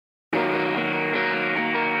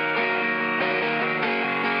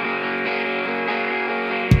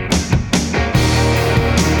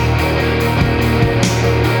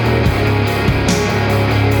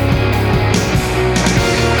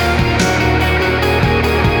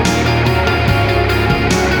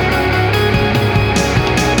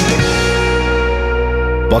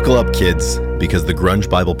Buckle up, kids, because the Grunge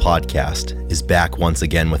Bible Podcast is back once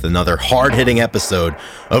again with another hard-hitting episode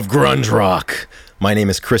of Grunge Rock. My name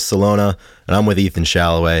is Chris Salona, and I'm with Ethan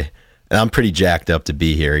Shalloway, and I'm pretty jacked up to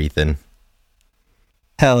be here, Ethan.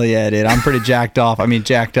 Hell yeah, dude. I'm pretty jacked up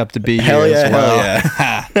to be here as well.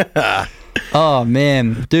 Hell yeah. Oh,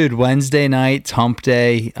 man. Dude, Wednesday night, hump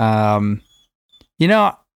day. I'm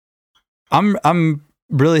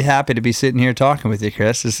really happy to be sitting here talking with you,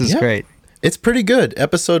 Chris. This is great. It's pretty good.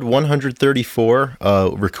 Episode 134,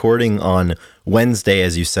 recording on Wednesday,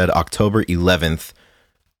 as you said, October 11th,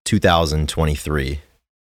 2023.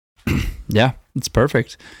 Yeah, it's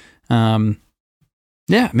perfect. Yeah,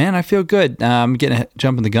 man, I feel good. I'm getting a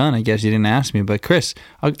jump in the gun. I guess you didn't ask me, but Chris,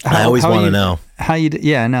 I always want to know how you.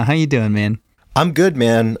 Yeah, no, how you doing, man? I'm good,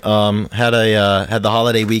 man. Had the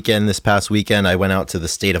holiday weekend this past weekend. I went out to the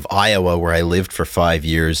state of Iowa where I lived for 5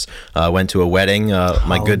 years. Went to a wedding.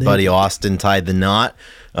 My good buddy Austin tied the knot.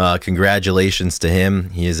 Congratulations to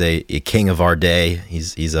him. He is a king of our day.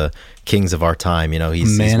 He's a kings of our time. You know,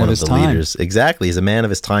 he's one of the leaders. Exactly. He's a man of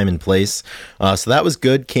his time and place. So that was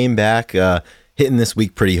good. Came back. Hitting this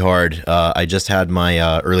week pretty hard. I just had my,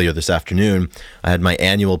 earlier this afternoon, I had my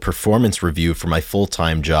annual performance review for my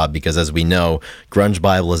full-time job because, as we know, Grunge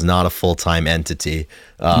Bible is not a full-time entity.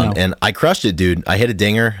 No. And I crushed it, dude. I hit a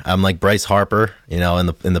dinger. I'm like Bryce Harper, in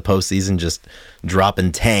the postseason, just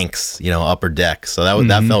dropping tanks, upper deck. So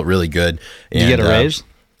that felt really good. And, you get a raise?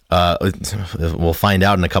 We'll find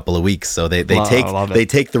out in a couple of weeks. So they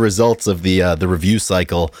take the results of the review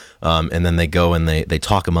cycle, and then they go and they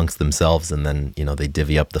talk amongst themselves, and then they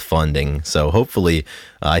divvy up the funding. So hopefully,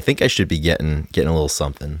 I think I should be getting a little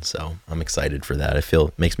something. So I'm excited for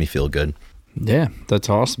that. Makes me feel good. Yeah, that's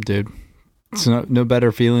awesome, dude. It's no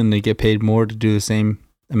better feeling to get paid more to do the same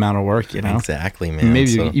amount of work. Exactly, man.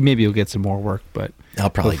 Maybe you'll get some more work, but I'll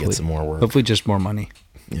probably get some more work. Hopefully, just more money.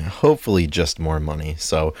 Yeah, hopefully just more money.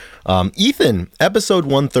 So, Ethan, episode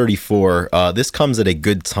 134, this comes at a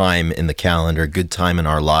good time in the calendar, good time in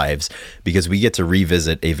our lives, because we get to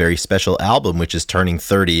revisit a very special album, which is turning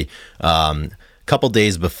 30, a couple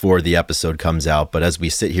days before the episode comes out. But as we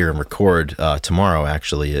sit here and record tomorrow,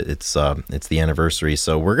 actually, it's the anniversary.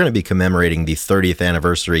 So we're going to be commemorating the 30th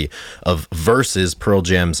anniversary of Versus, Pearl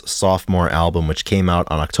Jam's sophomore album, which came out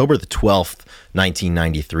on October the 12th,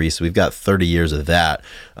 1993. So we've got 30 years of that.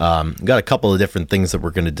 We've got a couple of different things that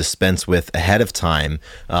we're going to dispense with ahead of time.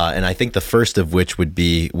 And I think the first of which would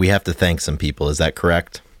be, we have to thank some people. Is that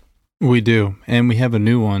correct? We do. And we have a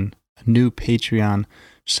new Patreon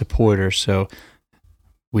supporter. So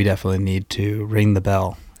we definitely need to ring the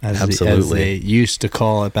bell. As they used to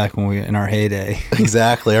call it back when we were in our heyday.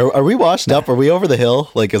 Exactly. Are we washed up? Are we over the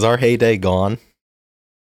hill? Like, is our heyday gone?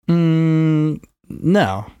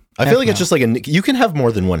 No. I feel like it's just like you can have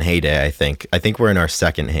more than one heyday. I think we're in our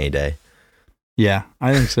second heyday. Yeah,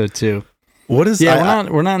 I think so too. What is? Yeah,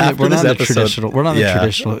 we're not the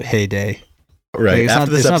traditional heyday. Right. Like,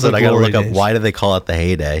 after this episode, I gotta look up why do they call it the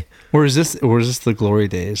heyday? Or is this the glory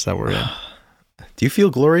days that we're in? Do you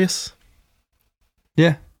feel glorious?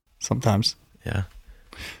 Yeah, sometimes. Yeah,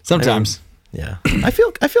 sometimes. Yeah, I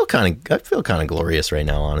feel kind of glorious right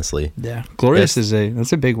now, honestly. Yeah, glorious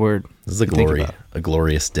that's a big word. This is a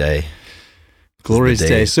glorious day. Glorious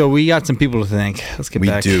day. So we got some people to thank. Let's get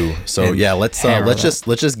back. We do. So yeah, let's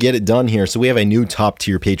just get it done here. So we have a new top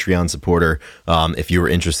tier Patreon supporter. If you were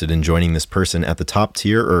interested in joining this person at the top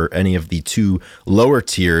tier or any of the two lower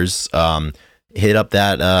tiers, hit up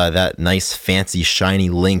that nice fancy shiny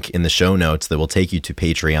link in the show notes that will take you to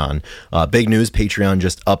Patreon. Big news, Patreon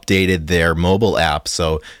just updated their mobile app,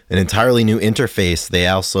 so an entirely new interface. They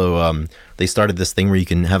also they started this thing where you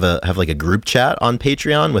can have like a group chat on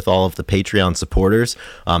Patreon with all of the Patreon supporters.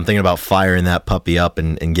 I'm thinking about firing that puppy up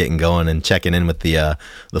and getting going and checking in with the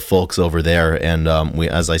folks over there. And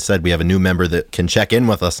as I said, we have a new member that can check in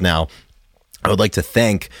with us now. I would like to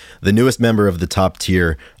thank the newest member of the top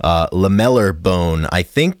tier, Lameller Bone.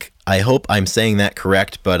 I hope I'm saying that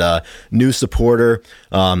correct, but new supporter,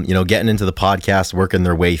 getting into the podcast, working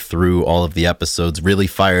their way through all of the episodes, really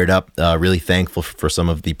fired up, really thankful for some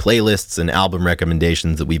of the playlists and album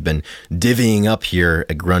recommendations that we've been divvying up here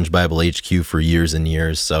at Grunge Bible HQ for years and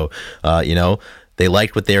years. So, they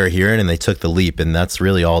liked what they were hearing and they took the leap, and that's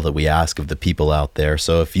really all that we ask of the people out there.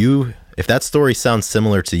 So if that story sounds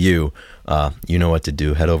similar to you, you know what to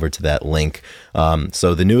do. Head over to that link.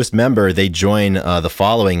 So the newest member, they join the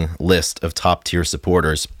following list of top tier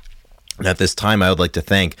supporters. At this time, I would like to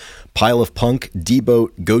thank Pile of Punk,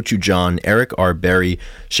 D-Boat, Gochujang, Eric R. Berry,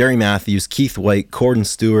 Sherry Matthews, Keith White, Corden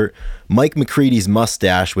Stewart, Mike McCready's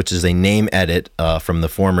Mustache, which is a name edit from the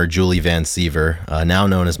former Julie Van Siever, now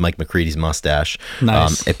known as Mike McCready's Mustache.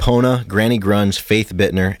 Nice. Epona, Granny Grunge, Faith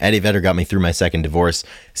Bittner, Eddie Vedder got me through my second divorce,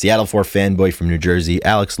 Seattle 4 Fanboy from New Jersey,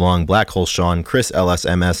 Alex Long, Black Hole Sean, Chris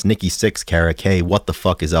LSMS, Nikki Six, Kara K, What the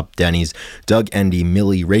Fuck is Up, Denny's, Doug Endy,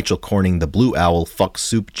 Millie, Rachel Corning, The Blue Owl, Fuck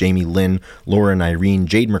Soup, Jamie Lynn, Laura and Irene,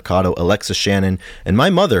 Jade Mercado, Alexa Shannon, and my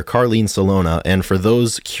mother, Carlene Solona. And for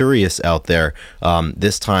those curious out there,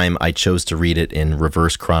 this time I chose to read it in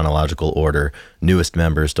reverse chronological order, newest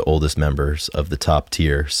members to oldest members of the top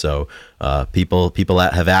tier. So people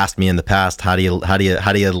have asked me in the past, how do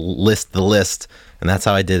you list the list, and that's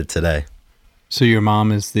how I did it today. So your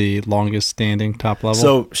mom is the longest standing top level?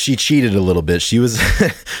 So she cheated a little bit. She was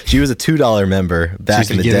she was a $2 member back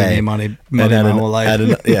in the day. Money my whole life.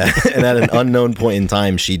 And at an unknown point in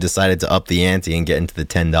time, she decided to up the ante and get into the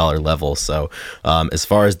 $10 level. So as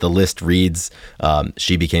far as the list reads,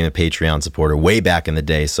 she became a Patreon supporter way back in the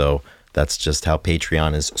day. So that's just how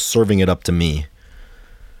Patreon is serving it up to me.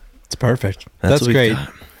 It's perfect. That's great.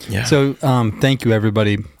 Yeah. So thank you,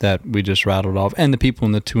 everybody that we just rattled off, and the people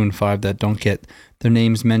in the 2 and 5 that don't get their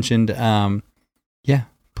names mentioned.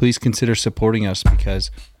 Please consider supporting us, because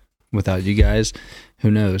without you guys, who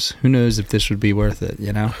knows? Who knows if this would be worth it,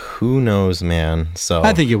 you know? Who knows, man? So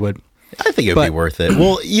I think it would. I think it would be worth it.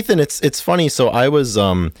 Well, Ethan, it's funny. So I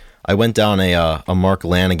went down a Mark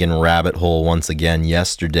Lanigan rabbit hole once again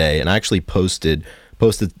yesterday, and I actually posted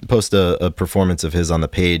a performance of his on the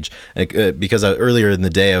page because earlier in the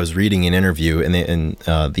day I was reading an interview, and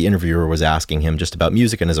the interviewer was asking him just about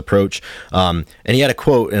music and his approach, and he had a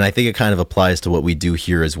quote, and I think it kind of applies to what we do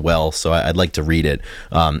here as well, so I'd like to read it.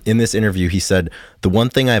 In this interview, he said, "The one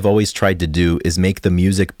thing I've always tried to do is make the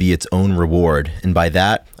music be its own reward, and by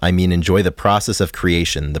that I mean enjoy the process of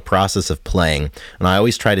creation, the process of playing, and I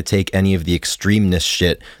always try to take any of the extremeness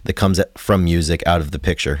shit that comes from music out of the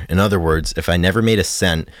picture. In other words, if I never made a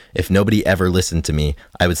cent, if nobody ever listened to me,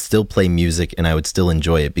 I would still play music and I would still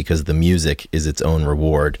enjoy it because the music is its own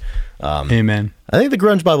reward." Amen. I think the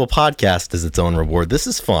Grunge Bible podcast is its own reward. This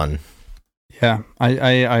is fun. Yeah, I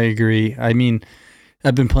agree. I mean,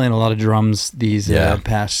 I've been playing a lot of drums these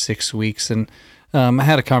past 6 weeks, and I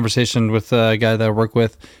had a conversation with a guy that I work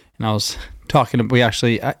with, and I was talking.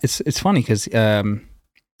 It's funny because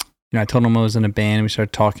I told him I was in a band, and we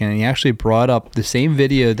started talking, and he actually brought up the same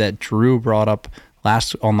video that Drew brought up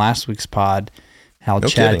last week's pod. How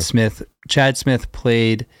Chad Smith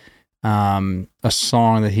played a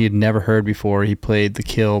song that he had never heard before. He played "The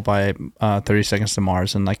Kill" by 30 Seconds to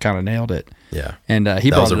Mars, and kind of nailed it. Yeah, and he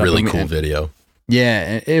that brought was it a up really cool video.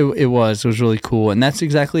 Yeah, it was really cool, and that's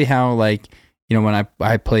exactly how, like, you know, when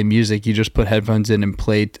I play music, you just put headphones in and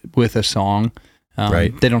play with a song.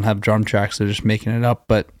 Right. They don't have drum tracks; they're just making it up.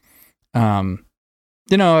 But I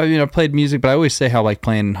played music, but I always say how, like,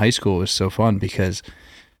 playing in high school was so fun because,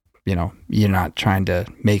 you know, you're not trying to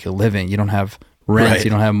make a living. You don't have rent. Right. You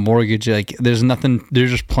don't have a mortgage. Like, there's nothing. They're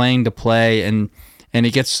just playing to play, and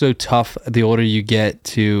it gets so tough the older you get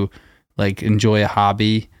to, like, enjoy a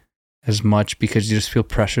hobby as much because you just feel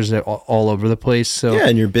pressures all over the place. So yeah,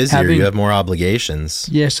 and you're busier. You have more obligations.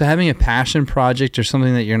 Yeah, so having a passion project or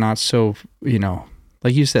something that you're not so, you know,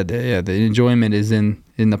 like you said, the enjoyment is in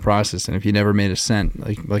the process. And if you never made a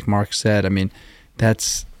cent, like Mark said, I mean,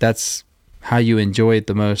 that's how you enjoy it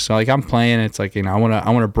the most. So, like, I'm playing, it's like, you know, I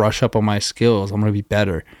want to brush up on my skills. I'm going to be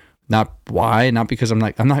better. Not because I'm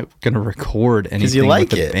not going to record anything. Because you like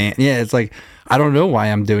with the it. Band. Yeah, it's like, I don't know why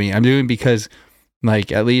I'm doing it. I'm doing it because,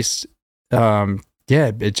 like, at least,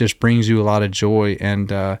 it just brings you a lot of joy. And,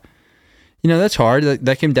 that's hard.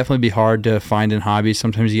 That can definitely be hard to find in hobbies.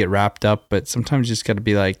 Sometimes you get wrapped up, but sometimes you just got to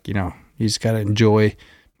be like, you know, you just got to enjoy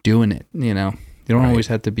doing it. You know, you don't always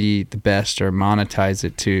have to be the best or monetize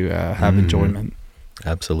it to have enjoyment.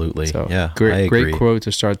 Absolutely. So, yeah. Great quote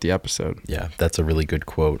to start the episode. Yeah, that's a really good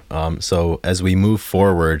quote. So as we move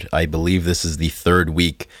forward, I believe this is the third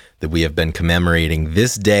week that we have been commemorating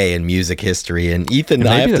this day in music history. And Ethan,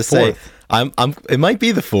 I have to say, it might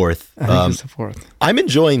be the fourth. I think it's the fourth. I'm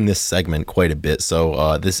enjoying this segment quite a bit.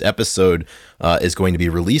 So this episode is going to be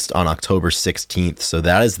released on October 16th. So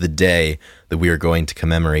that is the day that we are going to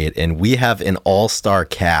commemorate. And we have an all-star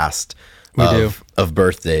cast of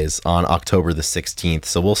birthdays on October the 16th.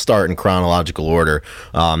 So we'll start in chronological order.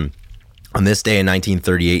 On this day in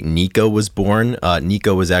 1938, Nico was born.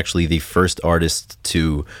 Nico was actually the first artist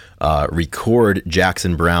to record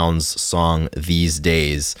Jackson Browne's song These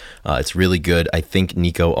Days. It's really good. I think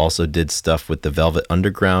Nico also did stuff with the Velvet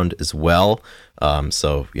Underground as well.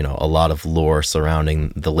 So, a lot of lore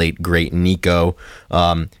surrounding the late, great Nico.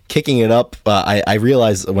 Kicking it up, I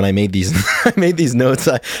realized when I made these I made these notes,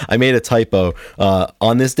 I made a typo.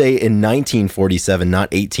 On this day in 1947,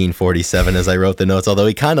 not 1847 as I wrote the notes, although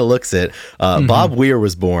he kind of looks it. Bob Weir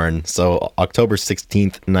was born, so October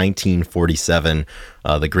 16th, 1947,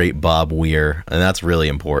 the great Bob Weir, and that's really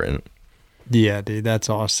important. Yeah, dude, that's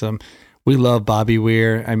awesome. We love Bobby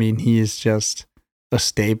Weir. I mean, he is just a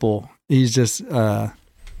staple. He's just,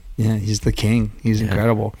 he's the king. He's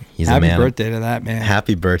incredible. He's Happy a man. birthday to that man.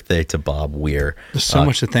 Happy birthday to Bob Weir. There's so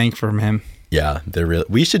much to thank from him. Yeah,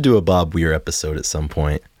 we should do a Bob Weir episode at some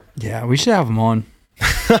point. Yeah, we should have him on.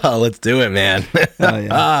 Let's do it, man. Oh,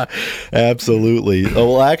 yeah. Absolutely.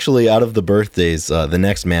 Oh, well, actually, out of the birthdays, the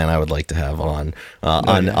next man I would like to have on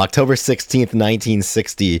October 16th,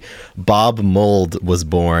 1960, Bob Mould was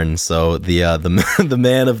born. So the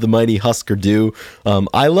man of the mighty Husker Du.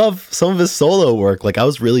 I love some of his solo work. Like, I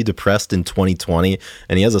was really depressed in 2020,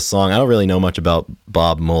 and he has a song. I don't really know much about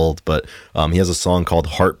Bob Mould, but he has a song called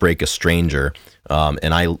 "Heartbreak a Stranger."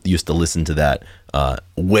 And I used to listen to that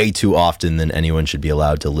way too often than anyone should be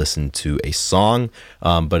allowed to listen to a song.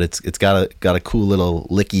 But it's got a cool little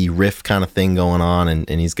licky riff kind of thing going on,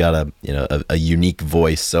 and he's got a unique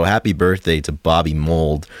voice. So happy birthday to Bobby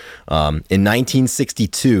Mould. In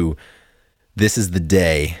 1962, this is the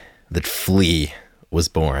day that Flea was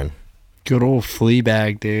born. Good old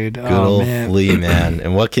Fleabag, dude. Good old Flea, man.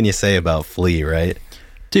 And what can you say about Flea, right?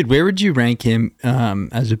 Dude, where would you rank him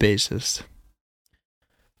as a bassist?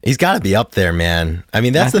 He's got to be up there, man. I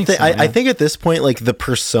mean, that's the thing. So, yeah. I think at this point, like, the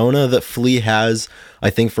persona that Flea has, I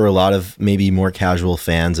think for a lot of maybe more casual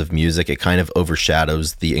fans of music, it kind of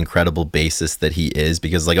overshadows the incredible bassist that he is,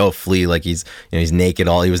 because, like, Flea, like, he's naked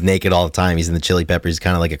he was naked all the time. He's in the Chili Peppers. He's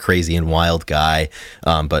kind of like a crazy and wild guy.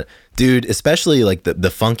 But dude, especially like the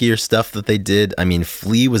funkier stuff that they did. I mean,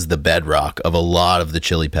 Flea was the bedrock of a lot of the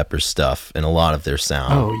Chili Peppers stuff and a lot of their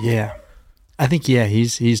sound. Oh yeah, I think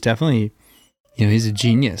he's definitely. He's a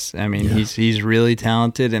genius. I mean, he's really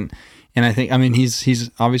talented, and I think, I mean, he's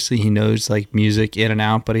obviously, he knows like music in and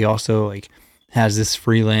out, but he also like has this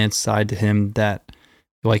freelance side to him that,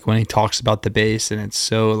 like, when he talks about the bass, and it's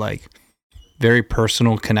so like very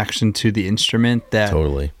personal connection to the instrument that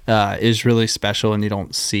totally is really special, and you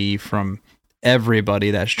don't see from everybody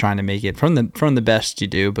that's trying to make it from the best you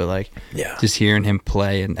do, but like just hearing him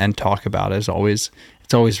play and talk about it is always.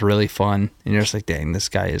 It's always really fun, and you're just like, dang, this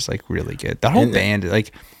guy is like really good. The whole band,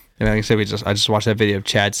 like I said, I just watched that video of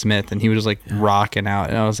Chad Smith, and he was just like rocking out,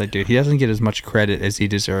 and I was like, dude, he doesn't get as much credit as he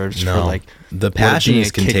deserves for like the passion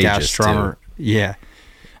is contagious too. Yeah,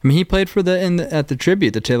 I mean, he played for at the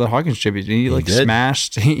tribute, the Taylor Hawkins tribute, and he like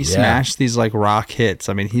smashed these like rock hits.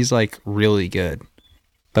 I mean, he's like really good,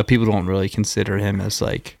 but people don't really consider him as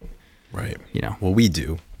like, right? Well, we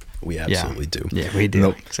do. We absolutely do. Yeah, we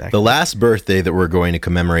do. Exactly. The last birthday that we're going to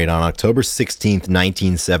commemorate on October 16th,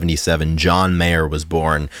 1977, John Mayer was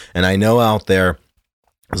born. And I know out there's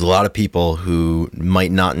a lot of people who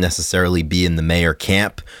might not necessarily be in the Mayer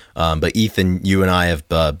camp, but Ethan, you and I have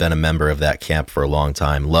been a member of that camp for a long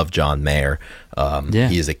time. Love John Mayer.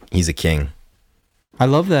 He's a king. I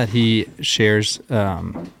love that he shares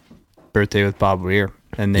birthday with Bob Weir,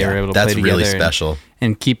 and they were able to play together. That's really special.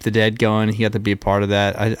 And Keep the Dead going. He got to be a part of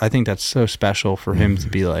that. I think that's so special for him to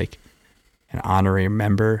be like an honorary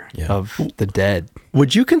member of the Dead.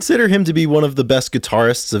 Would you consider him to be one of the best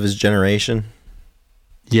guitarists of his generation?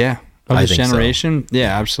 Yeah. Of his generation? So.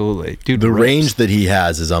 Yeah, absolutely. Dude, the range that he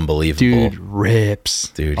has is unbelievable. Dude rips.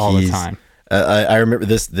 Dude, all the time. I remember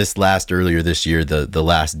this earlier this year, the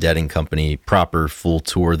last Dead & Company proper full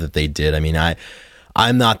tour that they did. I mean,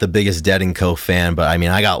 I'm not the biggest Dead & Co. fan, but I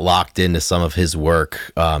mean, I got locked into some of his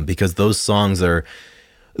work because those songs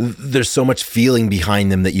there's so much feeling behind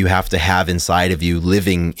them that you have to have inside of you,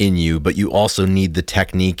 living in you, but you also need the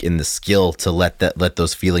technique and the skill to let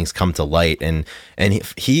those feelings come to light. And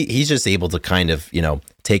he's just able to kind of,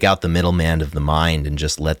 take out the middleman of the mind and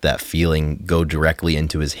just let that feeling go directly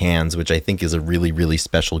into his hands, which I think is a really, really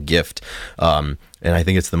special gift. And I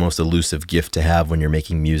think it's the most elusive gift to have when you're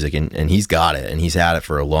making music, and he's got it, and he's had it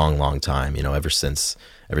for a long, long time, ever since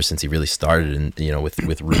he really started, and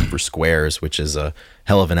with Room for Squares, which is a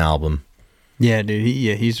hell of an album. Yeah, dude.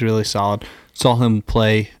 He's really solid. Saw him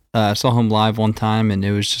live one time, and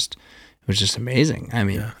it was just amazing. I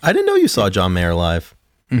mean, I didn't know you saw John Mayer live.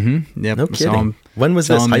 Mm-hmm. Yep. No kidding. When was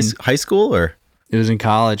this? High school or? It was in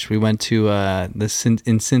college. We went to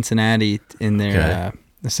in Cincinnati in their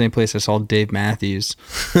the same place I saw Dave Matthews.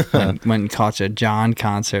 Went and caught a John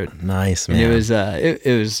concert. Nice, man. And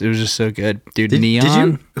it was just so good, dude.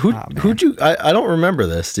 Neon. Who'd you? I don't remember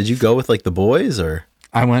this. Did you go with like the boys or?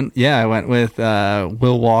 I went with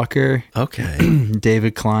Will Walker. Okay.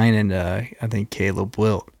 David Klein and I think Caleb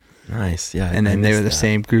Wilt. Nice, yeah. And then they were the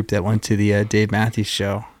same group that went to the Dave Matthews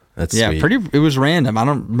show. That's sweet. It was random. I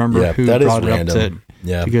don't remember who brought it up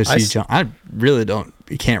to go see John. I really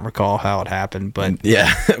can't recall how it happened, but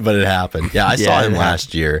yeah, but it happened. Yeah, I saw him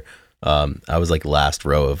last year. I was like last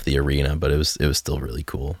row of the arena, but it was still really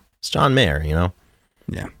cool. It's John Mayer, you know.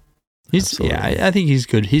 Yeah, I think he's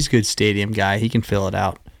good. He's a good stadium guy. He can fill it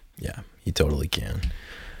out. Yeah, he totally can.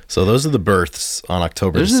 So those are the births on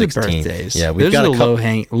October 16th. Those are the birthdays. Yeah, we've got low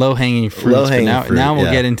hanging fruits. Now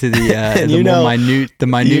we'll get into the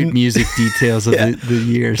minute music details of the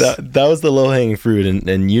years. That was the low hanging fruit,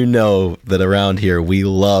 and you know that around here we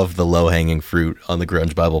love the low hanging fruit on the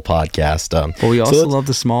Grunge Bible podcast. But we also love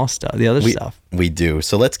the small stuff, the other stuff. We do.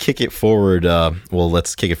 So let's kick it forward.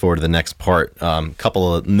 Let's kick it forward to the next part.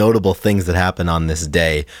 Couple of notable things that happened on this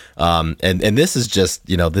day. And this is just,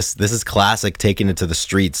 this is classic, taking it to the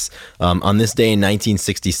streets. On this day in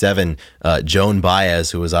 1967, Joan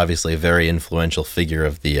Baez, who was obviously a very influential figure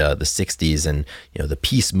of the 60s and, the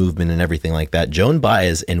peace movement and everything like that, Joan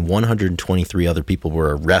Baez and 123 other people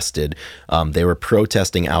were arrested. They were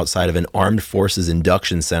protesting outside of an armed forces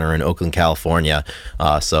induction center in Oakland, California.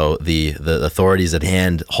 So the authorities at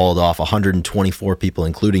hand hauled off 124 people,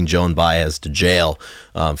 including Joan Baez, to jail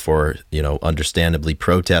for, understandably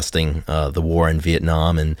protesting the war in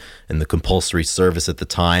Vietnam and the compulsory service at the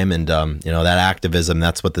time. And, that activism,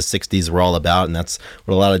 that's what the 60s were all about. And that's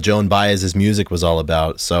what a lot of Joan Baez's music was all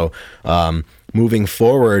about. So moving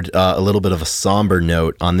forward, a little bit of a somber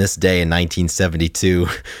note. On this day in 1972,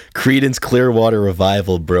 Creedence Clearwater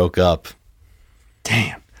Revival broke up.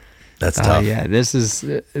 Damn. That's tough. Yeah, this is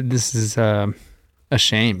a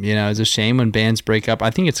shame. It's a shame when bands break up. I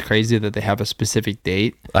think it's crazy that they have a specific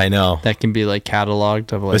date. I know. That can be like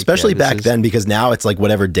cataloged of like, especially back then, because now it's like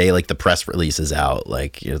whatever day like the press release is out.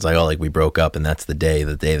 Like it's like, oh, like we broke up and that's the day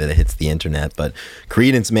that it hits the internet. But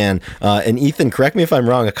Creedence, man, and Ethan, correct me if I'm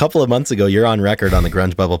wrong. A couple of months ago, you're on record on the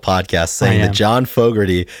Grunge Bible podcast saying that John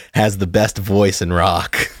Fogerty has the best voice in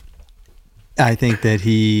rock. I think that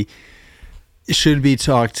he should be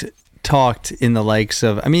talked in the likes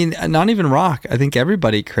of, not even rock. I think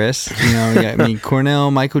everybody, Chris, Cornell,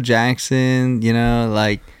 Michael Jackson,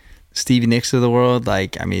 like Stevie Nicks of the world.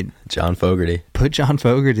 John Fogerty. Put John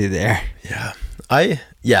Fogerty there. Yeah.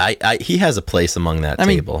 He has a place among that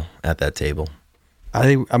table, at that table. I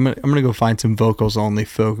think I'm gonna go find some vocals only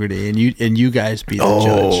Fogerty, and you guys be the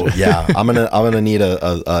judge. Yeah. I'm gonna need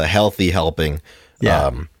a healthy helping.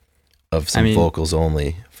 Of some vocals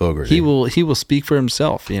only Fogerty. He will speak for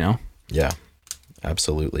himself, Yeah,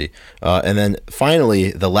 absolutely. And then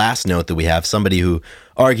finally, the last note that we have, somebody who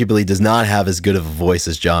arguably does not have as good of a voice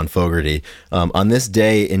as John Fogerty. On this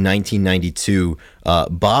day in 1992,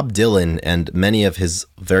 Bob Dylan and many of his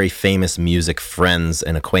very famous music friends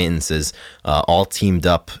and acquaintances all teamed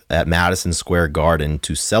up at Madison Square Garden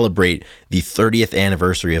to celebrate the 30th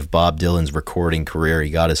anniversary of Bob Dylan's recording career.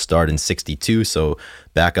 He got his start in 62, so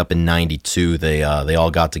back up in 92, they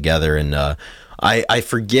all got together, and I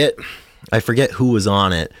forget who was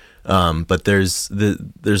on it, but there's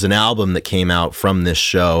an album that came out from this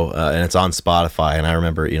show, and it's on Spotify. And I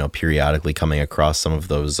remember, periodically coming across some of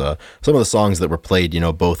those, some of the songs that were played,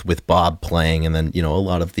 both with Bob playing, and then, a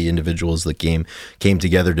lot of the individuals that came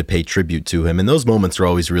together to pay tribute to him. And those moments are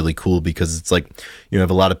always really cool because it's like, you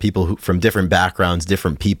have a lot of people who, from different backgrounds,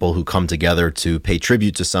 different people who come together to pay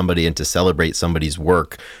tribute to somebody and to celebrate somebody's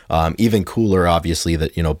work. Even cooler, obviously,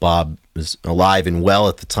 that, Bob was alive and well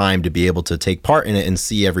at the time to be able to take part in it and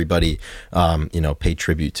see everybody, pay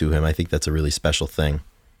tribute to him. I think that's a really special thing.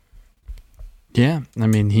 Yeah.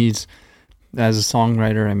 He's, as a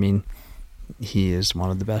songwriter, he is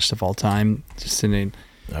one of the best of all time. Just in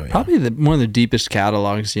probably one of the deepest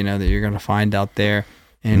catalogs, that you're going to find out there.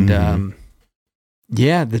 And,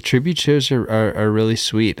 the tribute shows are really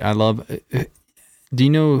sweet. I love, do you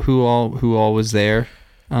know who all was there?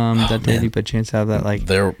 That day, by chance have that? Like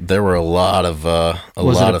there were a lot of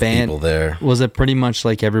people there. Was it pretty much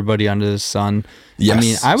like everybody under the sun?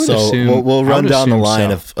 Yes. I would assume. We'll run down the line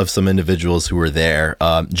of some individuals who were there.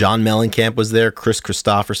 John Mellencamp was there. Chris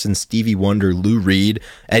Christopherson, Stevie Wonder, Lou Reed,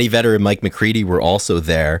 Eddie Vedder, and Mike McCready were also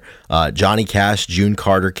there. Johnny Cash, June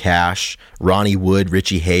Carter Cash, Ronnie Wood,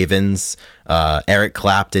 Richie Havens, Eric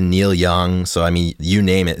Clapton, Neil Young. So, you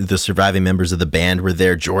name it. The surviving members of the band were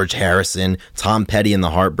there. George Harrison, Tom Petty and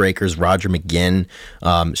the Heartbreakers, Roger McGuinn,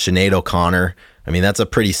 Sinead O'Connor. I mean, that's a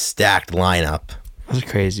pretty stacked lineup. That's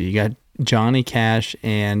crazy. You got Johnny Cash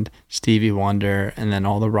and Stevie Wonder, and then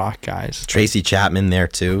all the rock guys. Tracy Chapman there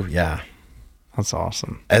too. Yeah, that's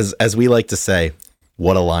awesome. As we like to say,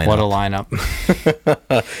 what a lineup! What a lineup!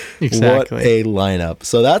 Exactly. What a lineup!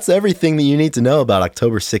 So that's everything that you need to know about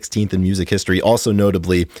October 16th in music history. Also,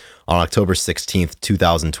 notably, on October 16th,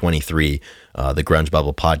 2023, the Grunge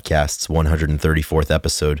Bubble Podcast's 134th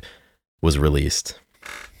episode was released.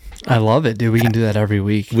 I love it, dude. We can do that every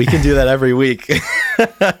week. We can do that every week.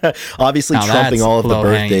 Obviously, now trumping all of the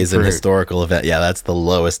birthdays and historical events. Yeah, that's the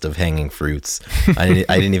lowest of hanging fruits. I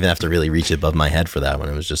didn't even have to really reach above my head for that one.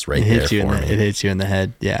 It was just right there for me. It hits you in the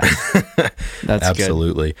head. Yeah, that's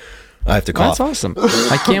absolutely. Good. I have to cough. That's awesome.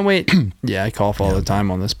 I can't wait. Yeah, I cough all the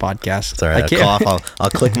time on this podcast. It's all right. I cough.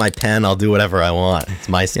 I'll click my pen. I'll do whatever I want. It's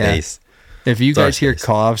my space. Yeah. If you guys hear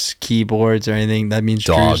coughs, keyboards, or anything, that means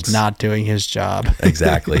Drew's not doing his job.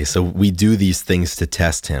 Exactly. So we do these things to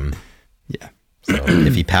test him. Yeah. So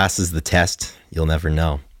if he passes the test, you'll never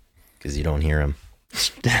know because you don't hear him.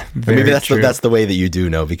 Maybe that's the way that you do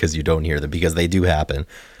know, because you don't hear them, because they do happen.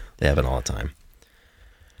 They happen all the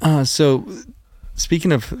time. So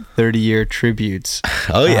speaking of 30-year tributes.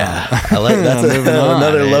 Oh, yeah. I like that's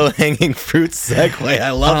another low-hanging fruit segue. I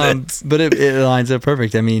love it. But it lines up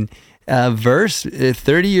perfect. I mean, Verse,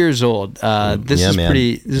 30 years old. This is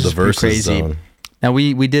pretty crazy. Zone. Now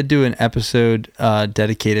we did do an episode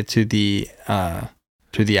dedicated to the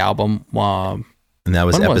album. And that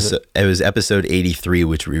was it was episode 83,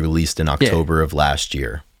 which we released in October of last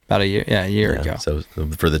year. About a year ago. So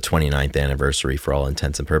for the 29th anniversary for all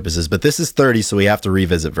intents and purposes. But this is 30, so we have to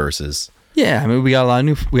revisit Verses. Yeah, I mean, we got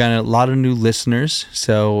a lot of new listeners.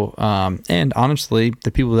 So, and honestly,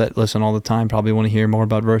 the people that listen all the time probably want to hear more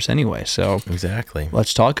about Verse anyway. So, exactly.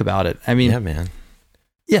 Let's talk about it. I mean, yeah, man.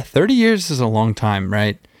 Yeah, 30 years is a long time,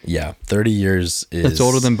 right? Yeah, 30 years is. It's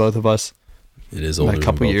older than both of us. It is older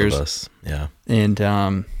than both of us. Yeah,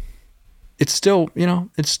 and it's still,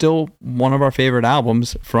 it's still one of our favorite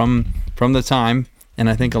albums from the time, and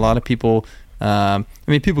I think a lot of people.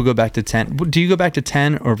 People go back to 10. Do you go back to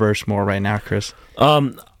 10 or Verse more right now, Chris?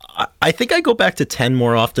 I think I go back to 10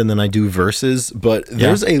 more often than I do Verses, but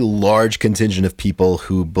there's a large contingent of people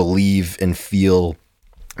who believe and feel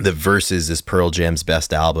that Verses is Pearl Jam's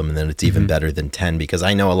best album, and then it's even better than 10, because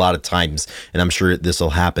I know a lot of times, and I'm sure this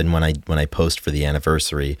will happen when I post for the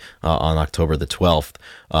anniversary on October the 12th.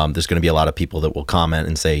 There's going to be a lot of people that will comment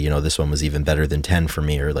and say, this one was even better than 10 for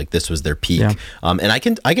me, or like this was their peak. Yeah. And I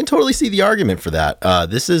can totally see the argument for that.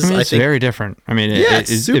 This is, I think, very different. I mean,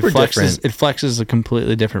 it's super different. It flexes a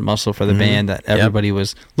completely different muscle for the band that everybody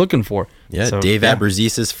was looking for. Yeah, so, Dave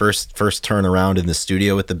Abruzzes's first turnaround in the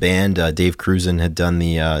studio with the band. Dave Cruzen had done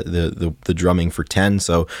the drumming for 10,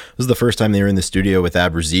 so this was the first time they were in the studio with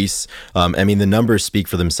Abruzzes. The numbers speak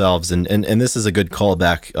for themselves, and this is a good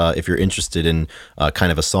callback if you're interested in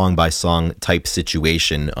kind of a song by song type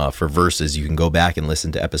situation for Verses. You can go back and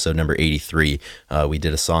listen to episode number 83. We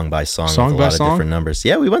did a song by song with a lot of different numbers.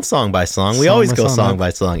 Yeah, we went song by song. We always go song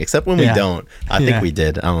by song, except when we don't. I think we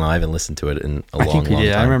did. I don't know. I haven't listened to it in a long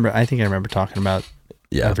time. I think I remember talking about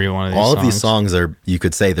every one of these songs. All of these songs are, you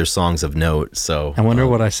could say, they're songs of note. So I wonder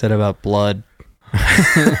what I said about Blood.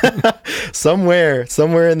 somewhere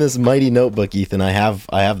in this mighty notebook, Ethan, I have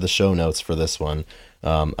the show notes for this one.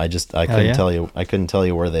 I couldn't tell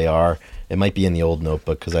you where they are. It might be in the old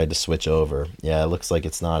notebook because I had to switch over. Yeah, it looks like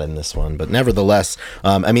it's not in this one, but nevertheless,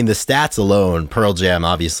 the stats alone, Pearl Jam,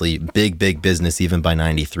 obviously big business even by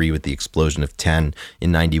 93 with the explosion of 10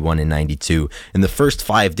 in 91 and 92. In the first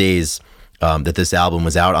 5 days that this album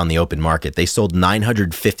was out on the open market, they sold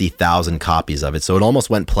 950,000 copies of it. So it almost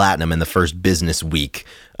went platinum in the first business week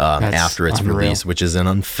after its release, which is an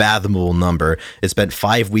unfathomable number. It spent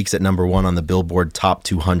 5 weeks at number 1 on the Billboard Top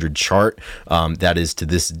 200 chart. That is to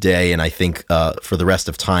this day, and I think for the rest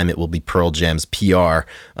of time, it will be Pearl Jam's PR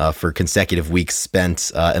for consecutive weeks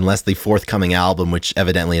spent, unless the forthcoming album, which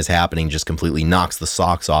evidently is happening, just completely knocks the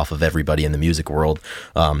socks off of everybody in the music world.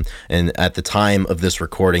 And at the time of this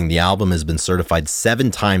recording, the album has been certified 7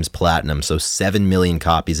 times platinum, so 7 million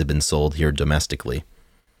copies have been sold here domestically.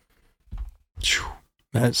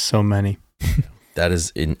 That's so many. That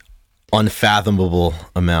is an unfathomable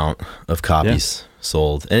amount of copies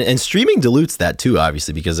sold. And streaming dilutes that too,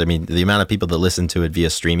 obviously, because the amount of people that listen to it via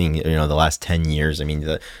streaming, the last 10 years,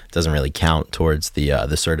 that doesn't really count towards the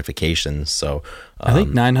certifications. So I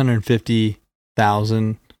think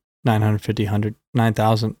 950,000,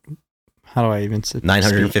 9,000. How do I even say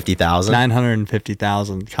 950,000?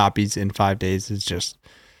 950,000 copies in 5 days is just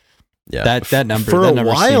Yeah, that number for a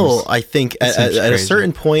while, seems, I think at a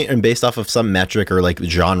certain point, and based off of some metric or like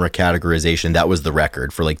genre categorization, that was the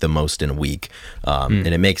record for like the most in a week. And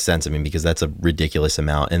it makes sense. I mean, because that's a ridiculous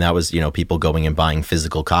amount, and that was people going and buying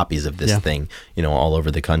physical copies of this thing, all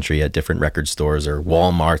over the country at different record stores or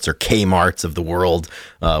Walmarts or Kmarts of the world,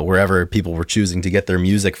 wherever people were choosing to get their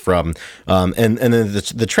music from. And then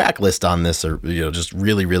the track list on this are just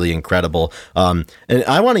really, really incredible. And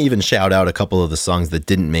I want to even shout out a couple of the songs that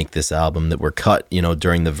didn't make this album that were cut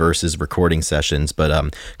during the Versus recording sessions,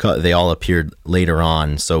 but they all appeared later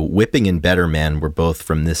on. So Whipping and Better Man were both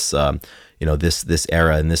from this this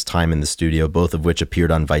era and this time in the studio, both of which appeared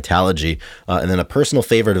on Vitalogy. And then a personal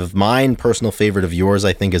favorite of mine, personal favorite of yours,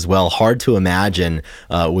 I think as well, Hard to Imagine,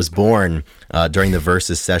 was born during the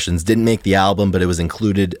Versus sessions. Didn't make the album, but it was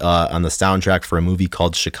included on the soundtrack for a movie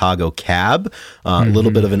called Chicago Cab. A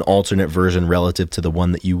little bit of an alternate version relative to the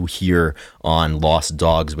one that you hear on Lost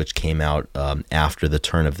Dogs, which came out after the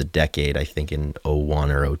turn of the decade, I think in 01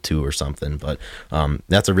 or 02 or something. But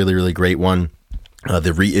that's a really, really great one.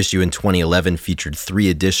 The reissue in 2011 featured 3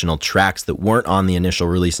 additional tracks that weren't on the initial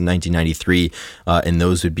release in 1993, and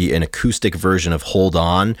those would be an acoustic version of Hold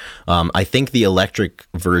On. I think the electric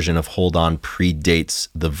version of Hold On predates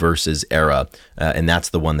the Versus era, and that's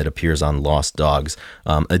the one that appears on Lost Dogs.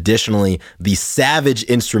 Additionally, the Savage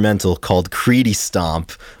instrumental called Creedy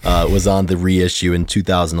Stomp was on the reissue in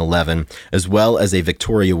 2011, as well as a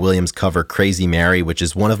Victoria Williams cover, Crazy Mary, which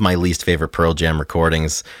is one of my least favorite Pearl Jam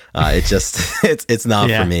recordings. It's not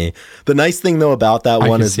for me. The nice thing though about that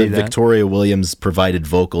one is that Victoria Williams provided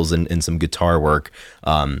vocals and some guitar work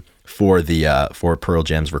for Pearl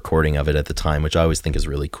Jam's recording of it at the time, which I always think is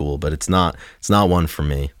really cool. But it's not one for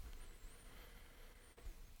me.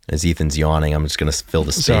 As Ethan's yawning, I'm just going to fill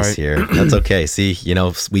the space here. That's okay. See,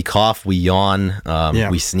 we cough, we yawn,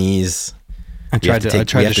 we sneeze. I tried to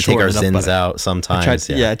take our sins out sometimes.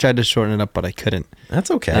 I tried to shorten it up, but I couldn't.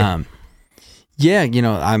 That's okay. I'm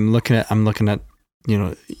looking at,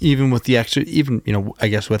 even with the extra, I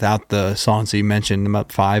guess without the songs that you mentioned,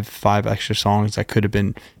 about five extra songs that could have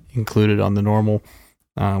been included on the normal,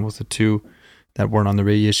 with the 2 that weren't on the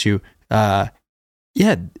reissue.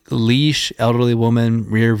 Leash, Elderly Woman,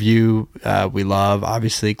 Rear View, We Love,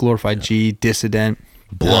 obviously, Glorified G, Dissident,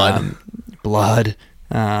 Blood,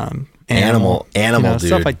 Animal, dude.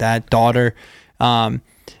 Stuff like that, Daughter. And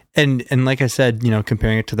like I said,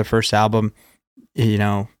 comparing it to the first album,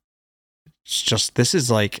 it's just, this is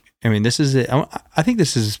like, this is it. I think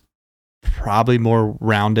this is probably more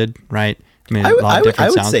rounded, right? I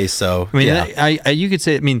would say so. You could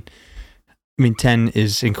say, 10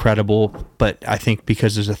 is incredible, but I think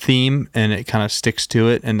because there's a theme and it kind of sticks to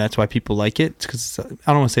it, and that's why people like it. It's because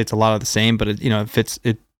I don't want to say it's a lot of the same, but it fits.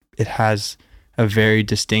 It has a very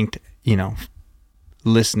distinct,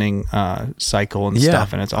 listening cycle and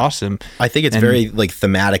stuff, and it's awesome. I think it's very like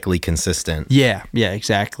thematically consistent. Yeah,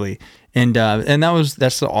 exactly. And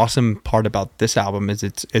that's the awesome part about this album is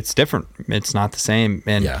it's different. It's not the same,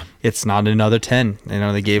 and it's not another 10.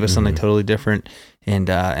 They gave us something totally different, and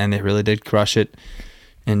they really did crush it.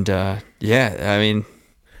 And there's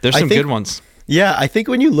some good ones. Yeah, I think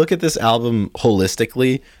when you look at this album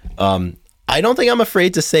holistically, I don't think I'm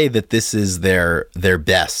afraid to say that this is their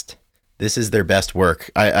best. This is their best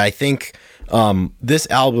work. I think this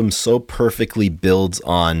album so perfectly builds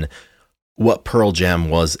on what Pearl Jam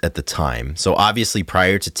was at the time. So obviously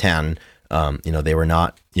prior to 10, they were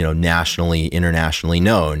not, nationally, internationally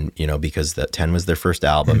known, because that 10 was their first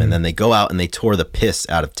album. And then they go out and they tore the piss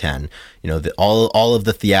out of 10. All of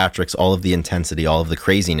the theatrics, all of the intensity, all of the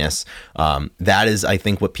craziness. That is, I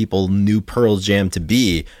think, what people knew Pearl Jam to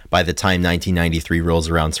be by the time 1993 rolls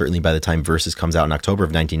around, certainly by the time Versus comes out in October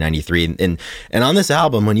of 1993. And on this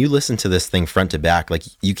album, when you listen to this thing front to back, like,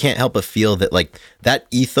 you can't help but feel that, like, that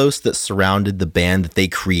ethos that surrounded the band that they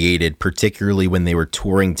created, particularly when they were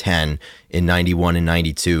touring 10 in 91 and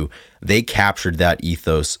 92, they captured that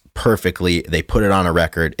ethos perfectly. They put it on a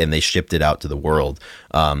record and they shipped it out to the world.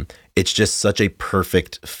 It's just such a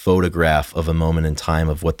perfect photograph of a moment in time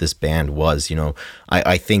of what this band was.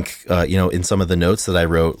 I think, in some of the notes that I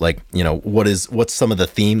wrote, like, what's some of the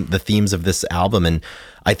themes of this album? And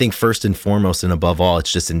I think first and foremost and above all,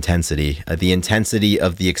 it's just intensity. The intensity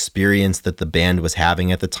of the experience that the band was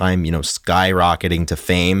having at the time, skyrocketing to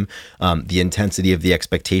fame, the intensity of the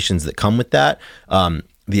expectations that come with that,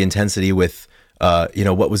 the intensity with,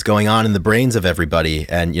 what was going on in the brains of everybody.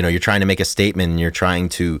 And, you're trying to make a statement and you're trying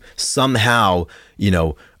to somehow,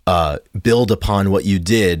 build upon what you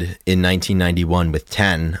did in 1991 with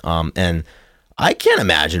 10. And I can't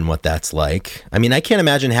imagine what that's like. I mean, I can't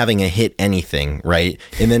imagine having a hit anything, right?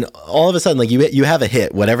 And then all of a sudden, like you have a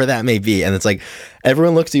hit, whatever that may be, and it's like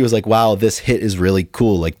everyone looks at you as like, wow, this hit is really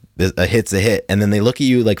cool. Like a hit's a hit, and then they look at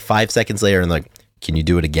you like 5 seconds later and like, can you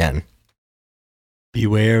do it again?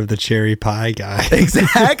 Beware of the cherry pie guy.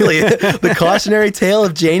 Exactly. The cautionary tale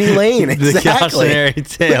of Jani Lane. Exactly. The cautionary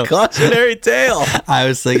tale. The cautionary tale. I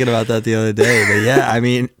was thinking about that the other day. But yeah, I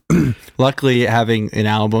mean, luckily having an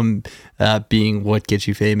album being what gets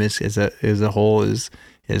you famous as a whole is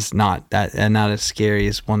not that and not as scary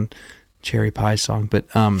as one cherry pie song. But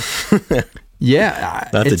yeah.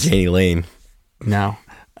 Not the Jani Lane. No.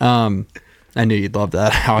 I knew you'd love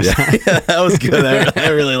that. Yeah, that was good. I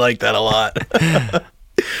really like that a lot.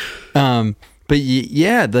 But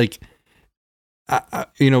yeah, like,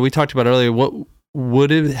 we talked about earlier, what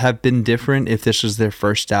would it have been different if this was their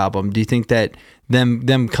first album? Do you think that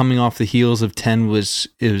them coming off the heels of 10 was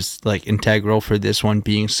like integral for this one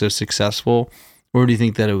being so successful? Or do you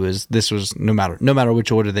think that this was no matter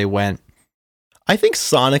which order they went? I think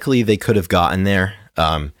sonically they could have gotten there.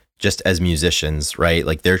 Just as musicians, right?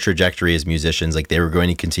 Like their trajectory as musicians, like they were going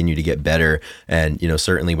to continue to get better. And,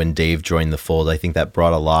 certainly when Dave joined the fold, I think that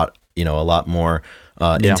brought a lot more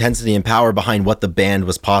intensity and power behind what the band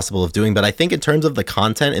was possible of doing. But I think in terms of the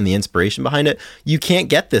content and the inspiration behind it, you can't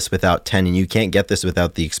get this without 10, and you can't get this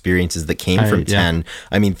without the experiences that came from 10.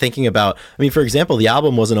 I mean, for example, the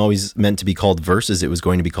album wasn't always meant to be called Versus. It was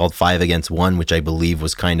going to be called 5 Against 1, which I believe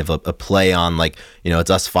was kind of a play on like, it's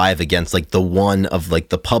us 5 against like the one of like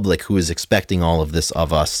the public who is expecting all of this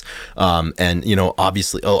of us. And,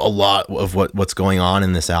 obviously a lot of what's going on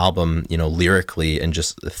in this album, lyrically and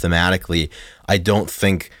just thematically, I don't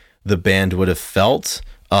think the band would have felt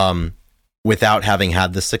without having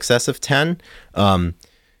had the success of 10.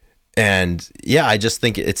 And yeah, I just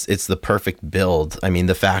think it's the perfect build. I mean,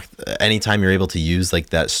 the fact anytime you're able to use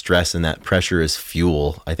like that stress and that pressure as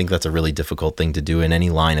fuel, I think that's a really difficult thing to do in any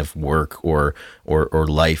line of work or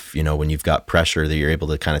life. When you've got pressure, that you're able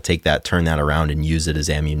to kind of take that, turn that around, and use it as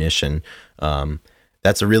ammunition.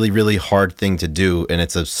 That's a really, really hard thing to do, and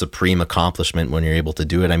it's a supreme accomplishment when you're able to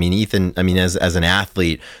do it. I mean, Ethan, as an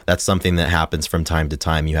athlete, that's something that happens from time to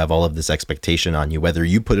time. You have all of this expectation on you, whether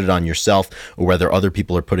you put it on yourself or whether other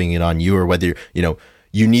people are putting it on you, or whether,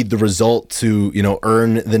 you need the result to,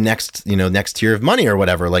 earn the next tier of money or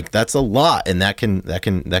whatever. Like that's a lot, and that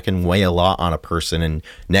can weigh a lot on a person and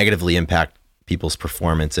negatively impact people's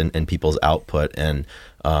performance and people's output. And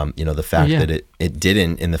the fact that it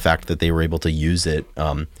didn't, and the fact that they were able to use it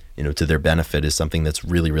to their benefit is something that's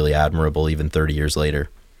really, really admirable even 30 years later.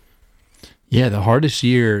 Yeah, the hardest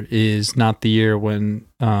year is not the year when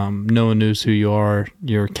no one knows who you are,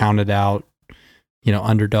 you're counted out,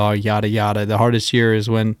 underdog, yada yada. The hardest year is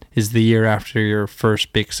the year after your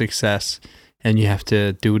first big success, and you have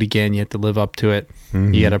to do it again. You have to live up to it.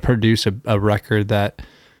 Mm-hmm. You got to produce a record that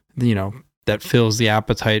that fills the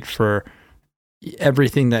appetite for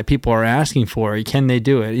everything that people are asking for. Can they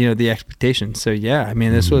do it? The expectations. So yeah, I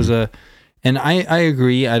mean, this was and I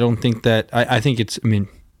agree. I don't think that, I think it's,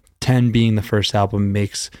 10 being the first album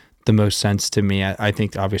makes the most sense to me. I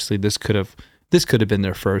think obviously this could have been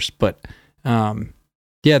their first, but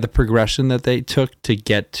the progression that they took to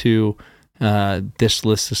get to this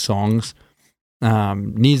list of songs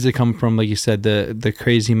needs to come from, like you said, the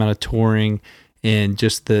crazy amount of touring and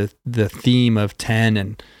just the theme of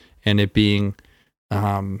 10 and it being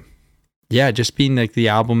just being like the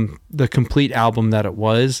album, the complete album that it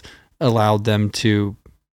was, allowed them to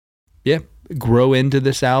grow into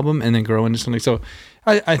this album and then grow into something. So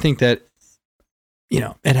I think that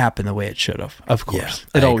it happened the way it should have. Of course,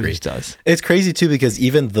 it always does. It's crazy too, because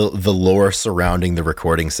even the lore surrounding the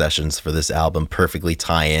recording sessions for this album perfectly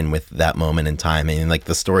tie in with that moment in time. I mean, like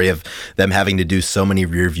the story of them having to do so many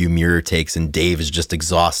rear view mirror takes, and Dave is just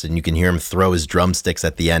exhausted, and you can hear him throw his drumsticks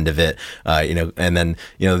at the end of it. And then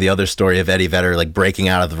the other story of Eddie Vedder like breaking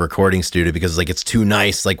out of the recording studio because like it's too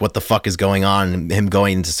nice. Like what the fuck is going on? And him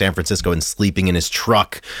going into San Francisco and sleeping in his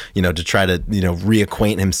truck, to try to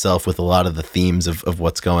reacquaint himself with a lot of the themes of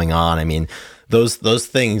what's going on. I mean, those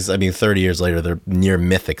things, 30 years later, they're near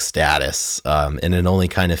mythic status. And it only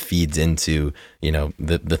kind of feeds into,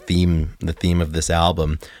 the theme of this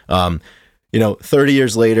album. 30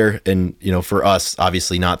 years later, and, for us,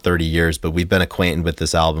 obviously not 30 years, but we've been acquainted with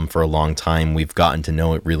this album for a long time. We've gotten to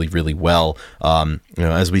know it really, really well.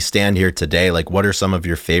 As we stand here today, like what are some of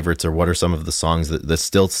your favorites, or what are some of the songs that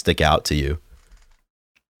still stick out to you?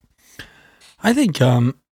 I think,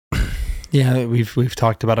 we've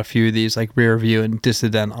talked about a few of these, like Rear View and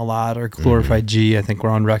Dissident a lot, or Glorified G. I think we're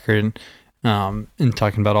on record in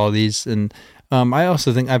talking about all these. And I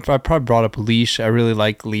also think I probably brought up Leash. I really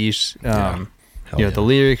like Leash. The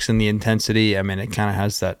lyrics and the intensity. I mean, it kind of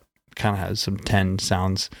has some 10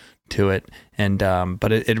 sounds to it, and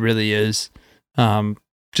but it really is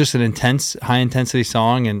just an high intensity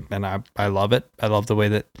song, and I love it. I love the way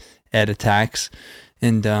that Ed attacks,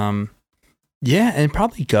 and and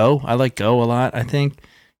probably Go. I like Go a lot. I think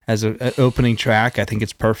as an opening track, I think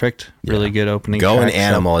it's perfect. Really good opening. Go track, and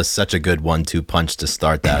Animal is such a good 1-2 punch to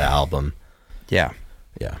start that album. Yeah.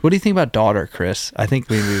 Yeah. What do you think about Daughter, Chris? I think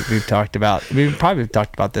we've talked about, we've probably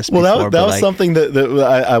talked about this before. Well, that was something that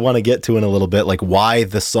I want to get to in a little bit, like why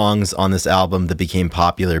the songs on this album that became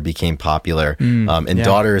popular.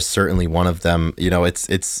 Daughter is certainly one of them. You know, it's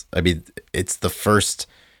the first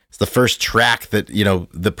track that, you know,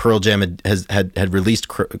 the Pearl Jam had released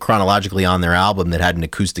chronologically on their album that had an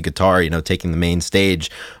acoustic guitar, you know, taking the main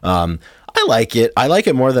stage. I like it. I like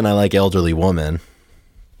it more than I like Elderly Woman.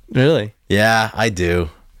 Really? Yeah, I do.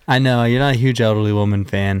 I know you're not a huge Elderly Woman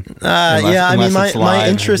fan. My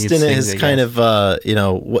interest in it is kind of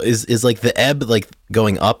is like the ebb, like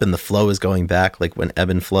going up, and the flow is going back, like when ebb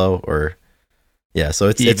and flow, or so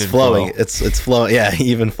it's flowing. It's flowing. Yeah,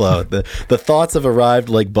 even flow. The thoughts have arrived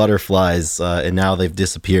like butterflies, and now they've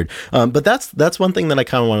disappeared. But that's one thing that I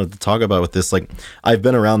kind of wanted to talk about with this. Like, I've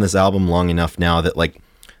been around this album long enough now that, like,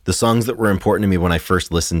 the songs that were important to me when I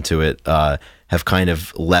first listened to it have kind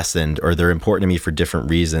of lessened, or they're important to me for different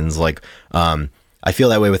reasons. Like, I feel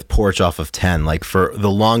that way with Porch off of 10. Like, for the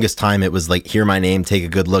longest time, it was like, hear my name, take a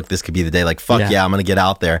good look, this could be the day. Like, fuck yeah, I'm going to get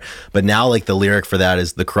out there. But now, like, the lyric for that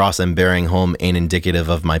is, the cross I'm bearing home ain't indicative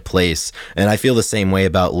of my place. And I feel the same way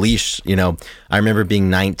about Leash. You know, I remember being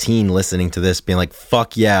 19, listening to this, being like,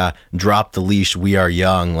 fuck yeah, drop the leash, we are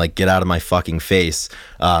young, like, get out of my fucking face.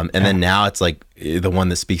 Then now it's like, the one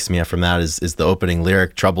that speaks to me from that is the opening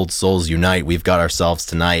lyric, troubled souls unite, we've got ourselves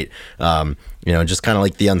tonight. You know, just kind of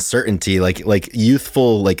like the uncertainty, like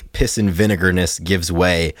youthful, like piss and vinegarness gives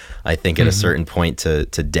way, I think, at a certain point to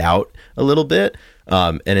doubt a little bit.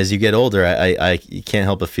 And as you get older, I can't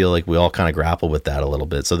help but feel like we all kind of grapple with that a little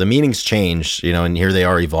bit. So the meanings change, you know, and here they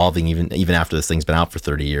are evolving even after this thing's been out for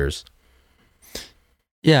 30 years.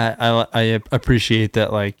 Yeah, I appreciate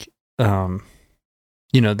that, like,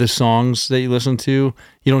 you know, the songs that you listen to,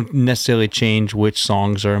 you don't necessarily change which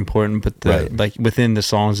songs are important, but like within the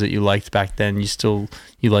songs that you liked back then,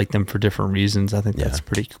 you like them for different reasons. I think that's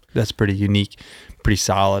pretty unique, pretty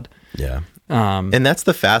solid. Yeah. And that's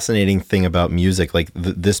the fascinating thing about music. Like,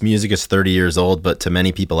 this music is 30 years old, but to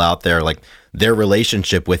many people out there, like, their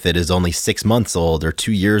relationship with it is only 6 months old, or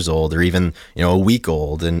 2 years old, or even, you know, a week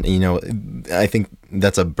old. And, you know, I think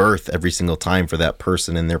that's a birth every single time for that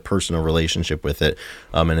person and their personal relationship with it.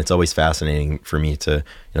 And it's always fascinating for me to, you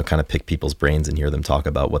know, kind of pick people's brains and hear them talk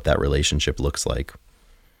about what that relationship looks like.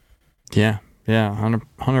 Yeah.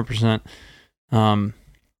 100%.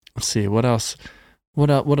 Let's see, what else? What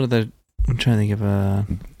are the, I'm trying to think of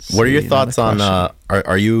what are your thoughts on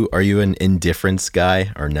are you an indifference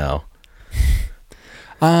guy or no?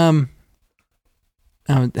 I'm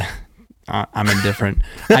indifferent.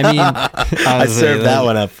 I mean, I served that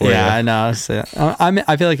one up for you. Yeah, I know. So,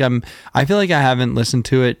 I feel like I haven't listened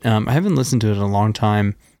to it. I haven't listened to it in a long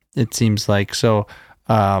time, it seems like. So,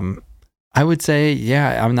 I would say,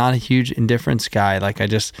 yeah, I'm not a huge indifference guy. Like,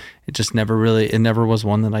 it never was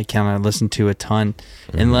one that I kind of listened to a ton,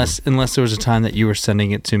 unless there was a time that you were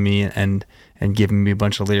sending it to me and giving me a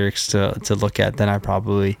bunch of lyrics to look at. Then I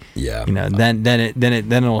probably, you know, then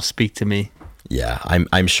it will speak to me. Yeah,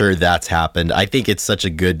 I'm sure that's happened. I think it's such a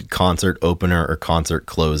good concert opener or concert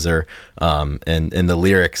closer. And the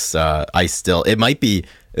lyrics, it might be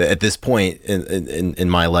at this point in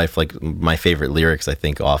my life, like, my favorite lyrics, I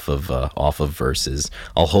think, off of Verses.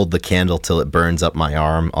 I'll hold the candle till it burns up my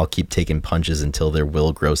arm. I'll keep taking punches until their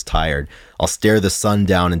will grows tired. I'll stare the sun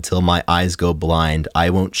down until my eyes go blind. I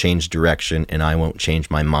won't change direction and I won't change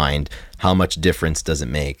my mind. How much difference does it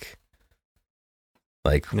make?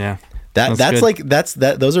 Like, yeah. Those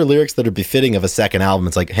are lyrics that are befitting of a second album.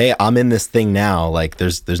 It's like, hey, I'm in this thing now. Like,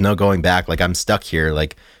 there's no going back. Like, I'm stuck here.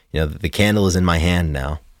 Like, you know, the candle is in my hand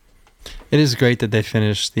now. It is great that they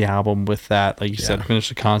finished the album with that. Like you said, finished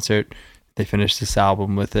the concert. They finished this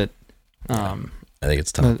album with it. I think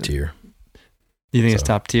it's top tier. You think it's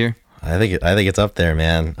top tier? I think it's up there,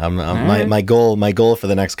 man. My goal for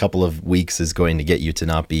the next couple of weeks is going to get you to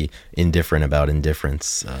not be indifferent about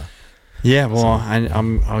indifference. Yeah, well,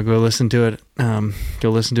 I'll go listen to it. Go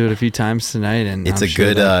listen to it a few times tonight, and it's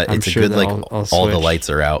all the lights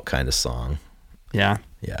are out kind of song. Yeah.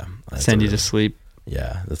 Send you to sleep.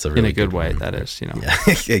 Yeah, that's a really in a good way. That is, you know. Yeah,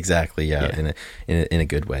 exactly. Yeah, in a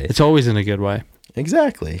good way. It's always in a good way.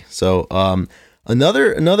 Exactly. So,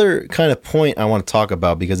 another kind of point I want to talk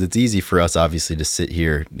about, because it's easy for us obviously to sit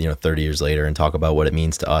here, 30 years later and talk about what it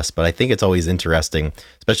means to us. But I think it's always interesting,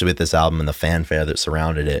 especially with this album and the fanfare that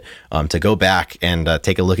surrounded it, to go back and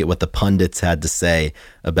take a look at what the pundits had to say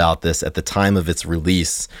about this at the time of its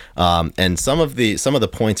release. And some of the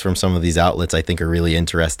points from some of these outlets I think are really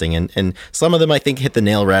interesting, and some of them I think hit the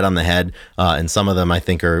nail right on the head, and some of them I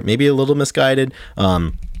think are maybe a little misguided.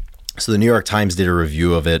 So the New York Times did a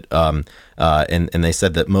review of it, and they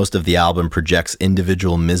said that most of the album projects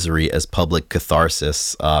individual misery as public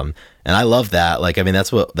catharsis. And I love that. Like, I mean,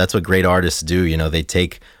 that's what great artists do. They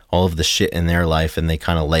take all of the shit in their life and they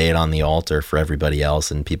kind of lay it on the altar for everybody else,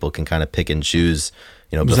 and people can kind of pick and choose.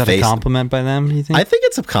 Was that a compliment by them, you think? I think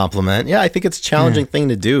it's a compliment. Yeah, I think it's a challenging thing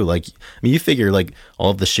to do. Like, I mean, you figure like all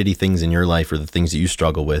of the shitty things in your life or the things that you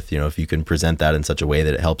struggle with, if you can present that in such a way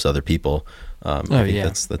that it helps other people, I think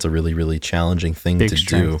that's a really, really challenging thing to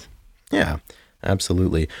do. Yeah,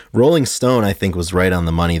 absolutely. Rolling Stone, I think, was right on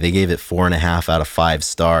the money. They gave it 4.5 out of 5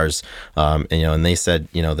 stars. And they said,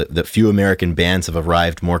 that few American bands have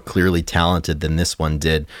arrived more clearly talented than this one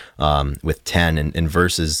did, with 10, and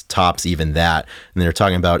Versus tops even that. And they're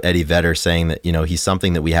talking about Eddie Vedder saying that, he's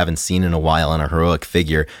something that we haven't seen in a while and a heroic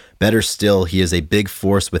figure. Better still, he is a big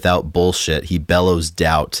force without bullshit. He bellows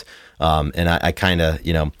doubt. And I kind of,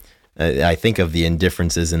 I think of the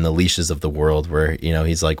Indifferences and the Leashes of the world, where,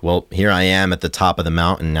 he's like, well, here I am at the top of the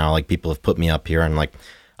mountain now. Like, people have put me up here and like,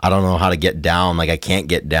 I don't know how to get down. Like, I can't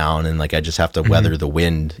get down. And like, I just have to weather the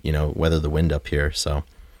wind, weather the wind up here. So.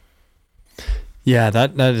 Yeah,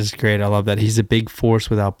 that is great. I love that. He's a big force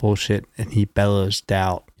without bullshit, and he bellows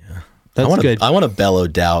doubt. Yeah. That's good. I want to bellow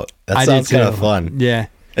doubt. That sounds kind of fun. Yeah.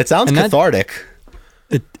 It sounds cathartic.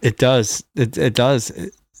 It does. It does.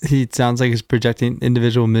 He sounds like he's projecting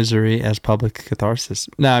individual misery as public catharsis.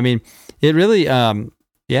 No, I mean, it really,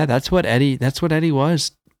 that's what Eddie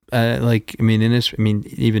was.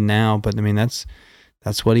 Even now, but I mean, that's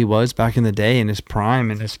what he was back in the day, in his prime,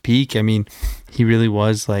 in his peak. I mean, he really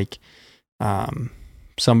was like,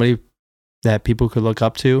 somebody that people could look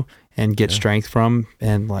up to and get strength from,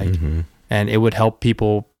 and like, and it would help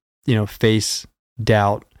people, face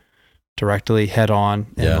doubt directly head on,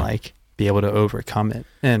 and like, be able to overcome it.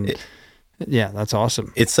 And that's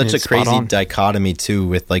awesome. It's such a crazy dichotomy too,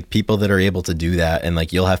 with like people that are able to do that, and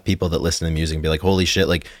like you'll have people that listen to music and be like, holy shit,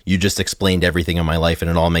 like you just explained everything in my life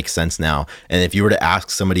and it all makes sense now. And if you were to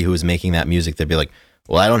ask somebody who was making that music, they'd be like,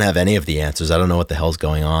 well, I don't have any of the answers. I don't know what the hell's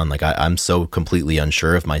going on. Like I'm so completely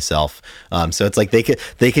unsure of myself. So it's like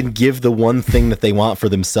they can give the one thing that they want for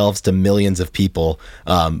themselves to millions of people,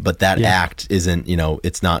 but that act isn't,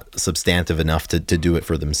 it's not substantive enough to do it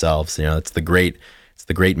for themselves. It's the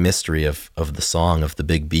great mystery of the song, of the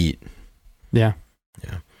big beat. Yeah.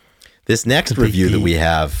 Yeah. This next review that we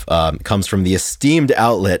have comes from the esteemed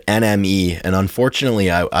outlet NME, and unfortunately,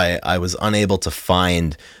 I was unable to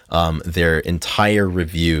find their entire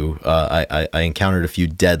review. I encountered a few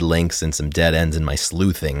dead links and some dead ends in my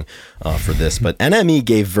sleuthing for this, but NME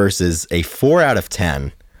gave Versus a 4 out of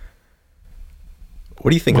 10.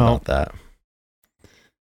 What do you think about that?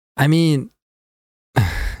 I mean,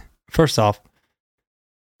 first off,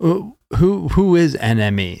 who is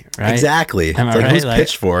NME, right? Exactly. It's like, right? Who's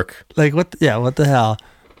Pitchfork? Like what the hell?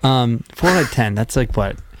 4 out of 10. That's like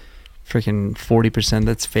what? Freaking 40%.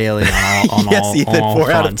 That's failing on yes, all Ethan, all 4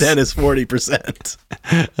 fronts. out of 10 is 40%.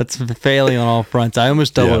 That's failing on all fronts. I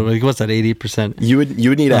almost doubled it. Like, what's that? 80%. You would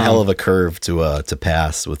need a hell of a curve to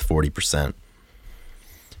pass with 40%.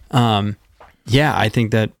 Yeah, I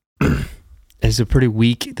think that is a pretty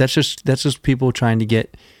weak. That's just people trying to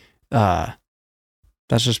get.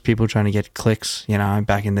 That's just people trying to get clicks,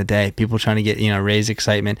 back in the day, people trying to get, raise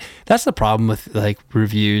excitement. That's the problem with like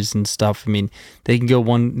reviews and stuff. I mean, they can go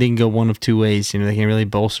one of two ways, they can really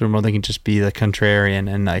bolster them, or they can just be the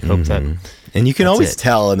contrarian and like hope that. And you can always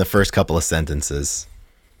tell in the first couple of sentences,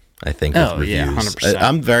 I think, with reviews. Yeah, 100%.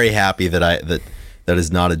 I'm very happy that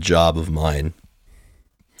is not a job of mine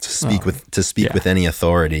to speak with any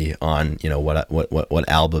authority on, what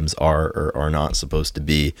albums are or are not supposed to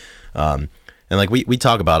be. And like we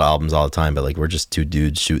talk about albums all the time, but like we're just two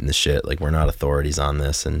dudes shooting the shit. Like we're not authorities on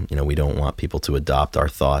this, and we don't want people to adopt our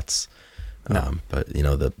thoughts. No. But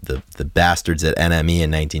the bastards at NME in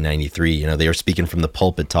 1993, they were speaking from the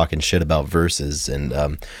pulpit, talking shit about Versus,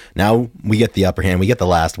 and now we get the upper hand. We get the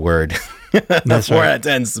last word. That's 4 out of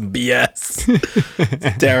 10, some BS.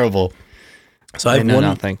 It's terrible. So I have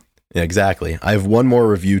nothing. Yeah, exactly. I have one more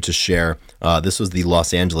review to share. This was the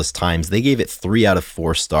Los Angeles Times. They gave it 3 out of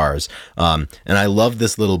 4 stars. And I love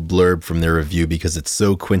this little blurb from their review because it's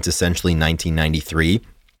so quintessentially 1993.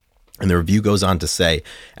 And the review goes on to say,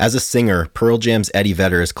 as a singer, Pearl Jam's Eddie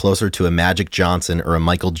Vedder is closer to a Magic Johnson or a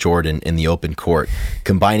Michael Jordan in the open court.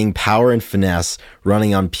 Combining power and finesse,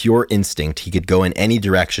 running on pure instinct, he could go in any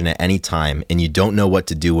direction at any time, and you don't know what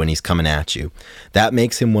to do when he's coming at you. That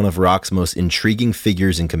makes him one of rock's most intriguing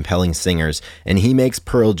figures and compelling singers, and he makes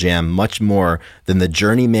Pearl Jam much more than the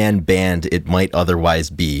journeyman band it might otherwise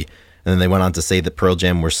be. And then they went on to say that Pearl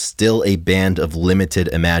Jam were still a band of limited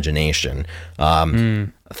imagination.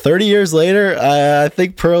 30 years later, I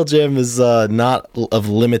think Pearl Jam is not of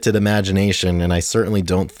limited imagination, and I certainly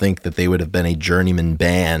don't think that they would have been a journeyman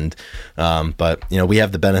band. But, we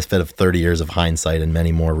have the benefit of 30 years of hindsight and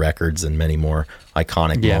many more records and many more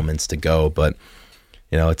iconic moments to go. But,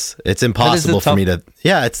 it's impossible for me to...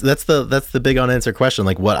 Yeah, that's the big unanswered question,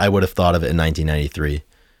 like what I would have thought of it in 1993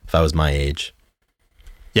 if I was my age.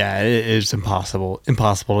 Yeah, it is impossible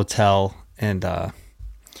to tell, and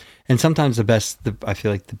sometimes I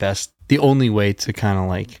feel like the only way to kind of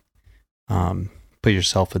like put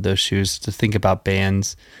yourself in those shoes, to think about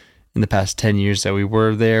bands in the past 10 years that we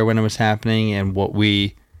were there when it was happening, and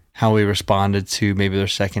how we responded to maybe their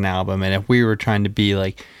second album, and if we were trying to be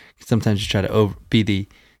like, sometimes you try to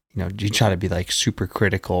you try to be like super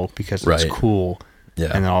critical because it's cool. Yeah.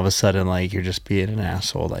 And then all of a sudden, like, you're just being an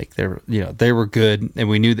asshole. Like, they were good, and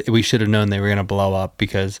we knew that we should have known they were going to blow up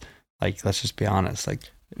because, like, let's just be honest, like,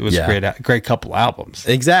 it was a great couple albums.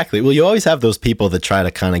 Exactly. Well, you always have those people that try to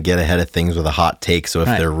kind of get ahead of things with a hot take. So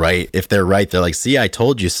if they're right, they're like, see, I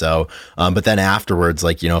told you so. But then afterwards,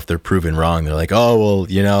 like, if they're proven wrong, they're like, oh,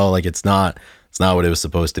 well, like, it's not what it was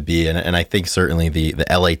supposed to be. And I think certainly the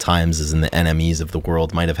LA Timeses and the NMEs of the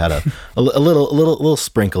world might have had a little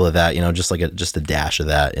sprinkle of that, just like just a dash of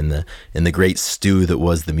that in the great stew that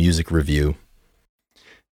was the music review.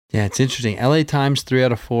 Yeah, it's interesting. LA Times 3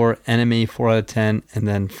 out of 4, NME 4 out of 10, and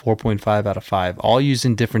then 4.5 out of 5, all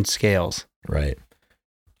using different scales. Right.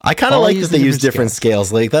 I kind of like that they use different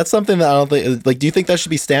scales. Like, that's something that I don't think, like, do you think that should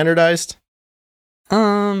be standardized?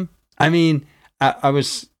 I mean, I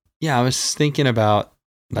was thinking about,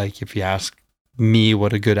 like, if you ask me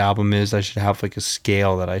what a good album is, I should have like a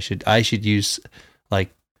scale that I should use.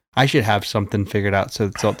 Like, I should have something figured out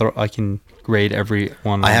so I can grade every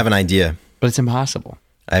one. I have an idea, but it's impossible.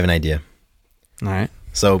 I have an idea. All right.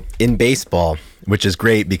 So in baseball, which is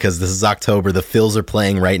great because this is October, the Phils are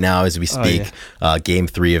playing right now as we speak. Game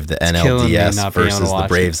 3 of the NLDS versus the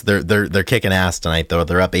Braves. They're kicking ass tonight, though.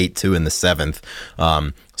 They're up 8-2 in the 7th.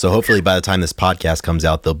 So hopefully by the time this podcast comes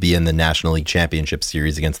out, they'll be in the National League Championship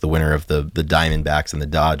Series against the winner of the Diamondbacks and the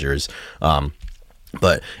Dodgers.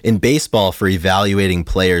 But in baseball, for evaluating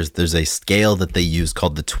players, there's a scale that they use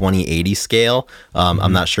called the 20-80 scale.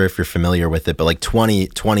 I'm not sure if you're familiar with it, but like 20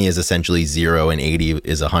 is essentially 0 and 80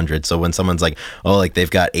 is 100. So when someone's like, oh, like they've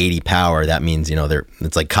got 80 power, that means,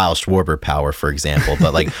 it's like Kyle Schwarber power, for example.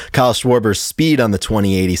 But like Kyle Schwarber's speed on the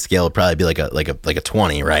 20-80 scale would probably be like a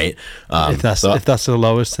 20, right? If that's the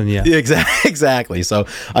lowest, then yeah. Exactly. So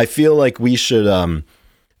I feel like we should...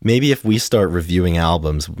 maybe if we start reviewing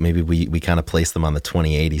albums, maybe we kind of place them on the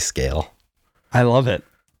 20-80 scale. I love it.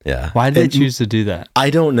 Yeah. Why did they choose to do that? I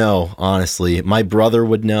don't know, honestly. My brother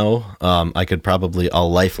would know.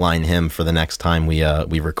 I'll lifeline him for the next time we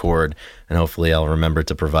record, and hopefully I'll remember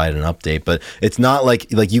to provide an update. But it's not like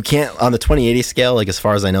you can't, on the 20-80 scale, like as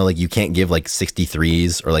far as I know, like you can't give like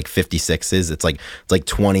 63s or like 56s. It's like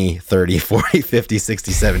 20, 30, 40, 50,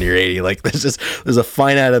 60, 70, or 80. Like there's a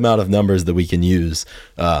finite amount of numbers that we can use.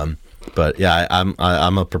 But yeah,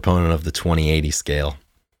 I'm a proponent of the 20-80 scale.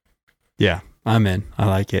 Yeah. I'm in. I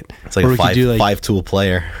like it. It's like a five tool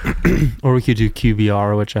player. Or we could do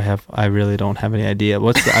QBR, which I really don't have any idea.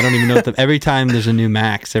 I don't even know. Every time there's a new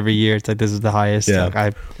max every year, it's like this is the highest. Yeah.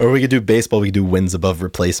 Like or we could do baseball. We could do wins above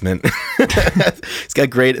replacement. It's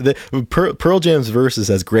got great. Pearl Jam's Versus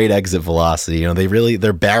has great exit velocity.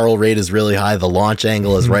 Their barrel rate is really high. The launch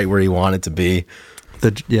angle is right where you want it to be.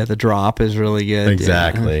 The drop is really good.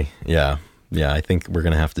 Exactly. Yeah. Yeah, I think we're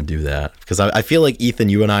going to have to do that because I feel like, Ethan,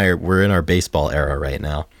 you and I we're in our baseball era right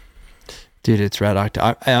now. Dude, it's Red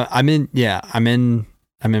October. I'm in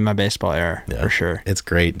my baseball era for sure. It's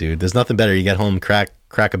great, dude. There's nothing better. You get home, crack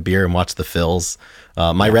a beer and watch the Phils.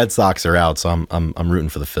 My Red Sox are out, so I'm rooting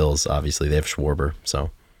for the Phils. Obviously, they have Schwarber,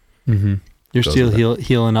 so. Mm-hmm. You're still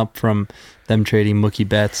healing up from them trading Mookie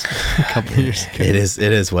Betts a couple of years ago. It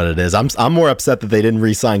is what it is. I'm more upset that they didn't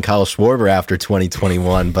re-sign Kyle Schwarber after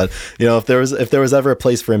 2021. But if there was ever a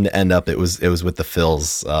place for him to end up, it was with the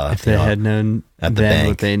Phils. If they had known at the bank,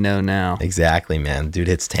 what they know now. Exactly, man. Dude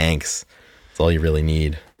hits tanks. That's all you really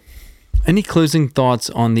need. Any closing thoughts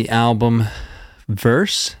on the album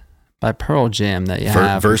Verse by Pearl Jam that you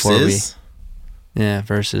have? Versus? Yeah,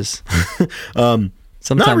 verses.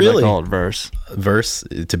 Sometimes really. I call it verse. Verse,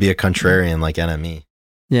 to be a contrarian like NME.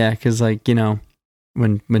 Yeah, because like,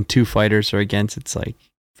 when two fighters are against, it's like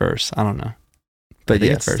verse. I don't know. But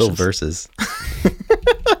yeah, it's still verses.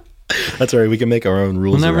 That's all right. We can make our own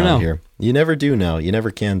rules around here. You never do know. You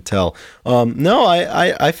never can tell. No,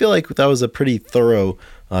 I feel like that was a pretty thorough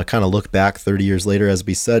kind of look back 30 years later. As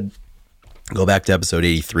we said, go back to episode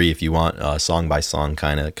 83 if you want a song by song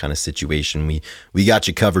kind of situation. We got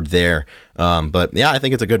you covered there. But yeah, I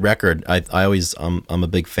think it's a good record. I'm a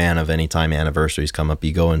big fan of any time anniversaries come up,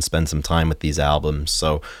 you go and spend some time with these albums.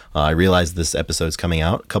 So I realize this episode's coming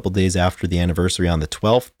out a couple days after the anniversary on the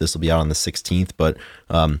 12th. This will be out on the 16th. But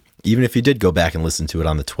even if you did go back and listen to it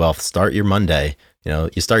on the 12th, start your Monday.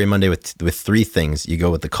 You start your Monday with three things. You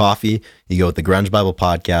go with the coffee, you go with the Grunge Bible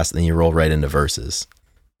podcast, and then you roll right into verses.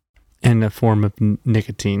 And a form of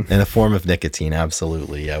nicotine. And a form of nicotine,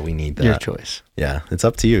 absolutely. Yeah, we need that. Your choice. Yeah, it's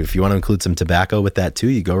up to you. If you want to include some tobacco with that too,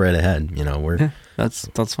 you go right ahead. That's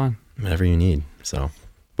fine. Whatever you need. So,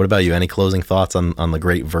 what about you? Any closing thoughts on the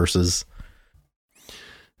great verses?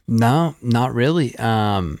 No, not really.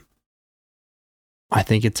 I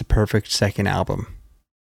think it's a perfect second album.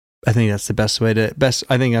 I think that's the best way to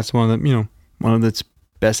I think that's one of its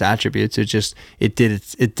best attributes. It did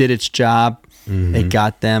its job. Mm-hmm. It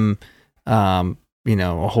got them, a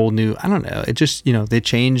whole new, I don't know. It just, they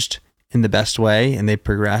changed in the best way, and they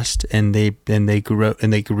progressed, and they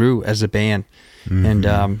grew as a band. Mm-hmm.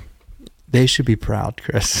 And, they should be proud,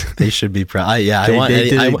 Chris. They should be proud. They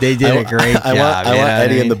did a great job. I want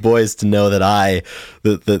Eddie and the boys to know that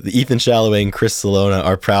the Ethan Shalloway and Chris Salona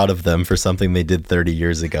are proud of them for something they did 30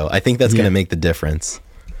 years ago. I think that's going to make the difference.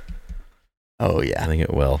 Oh yeah. I think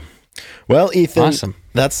it will. Well, Ethan, awesome.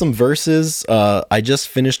 That's some verses. I just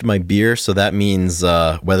finished my beer, so that means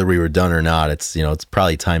whether we were done or not, it's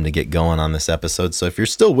probably time to get going on this episode. So if you're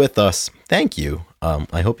still with us, thank you.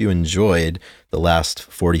 I hope you enjoyed the last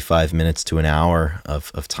 45 minutes to an hour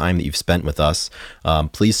of time that you've spent with us.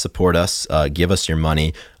 Please support us. Give us your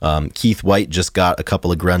money. Keith White just got a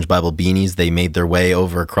couple of Grunge Bible beanies. They made their way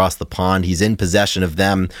over across the pond. He's in possession of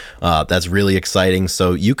them. That's really exciting.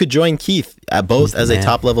 So you could join Keith both as a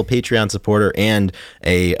top-level Patreon supporter and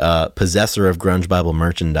a possessor of Grunge Bible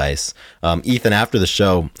merchandise. Ethan, after the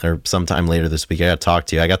show, or sometime later this week, I got to talk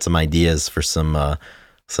to you. I got some ideas for some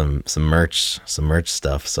merch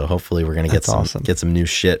stuff. So hopefully we're gonna get some new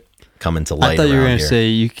shit coming to light. I thought you were gonna say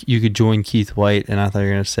you could join Keith White, and I thought you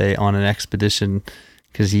were gonna say on an expedition,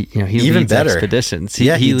 because he even leads better expeditions.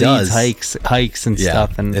 He leads hikes and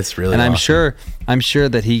stuff, and it's really. And awesome. I'm sure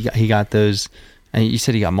that he got those. And you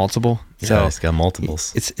said he got multiple. So he's got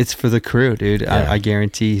multiples. It's for the crew, dude. Yeah. I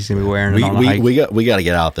guarantee he's gonna be wearing it on a hike. We got to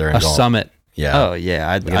get out there and a summit. Yeah. Oh yeah.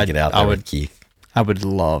 I'd get out there with Keith. I would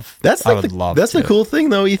love. That's the cool thing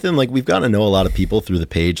though, Ethan. Like, we've gotten to know a lot of people through the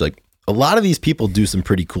page. Like, a lot of these people do some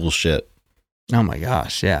pretty cool shit. Oh my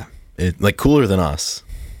gosh, yeah. Like, cooler than us.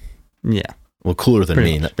 Yeah. Well, cooler than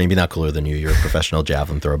me. Maybe not cooler than you. You're a professional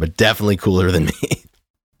javelin thrower, but definitely cooler than me.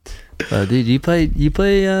 Dude, you play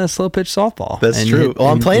slow pitch softball. That's true.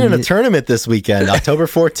 I'm playing in a tournament this weekend, October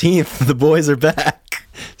 14th. The boys are back.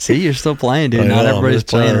 See, you're still playing, dude. Not everybody's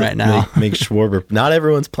playing right now. Make Schwarber. Not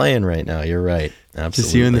everyone's playing right now. You're right. Absolutely.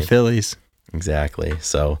 Just you and the Phillies. Exactly.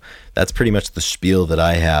 So that's pretty much the spiel that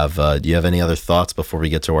I have. Do you have any other thoughts before we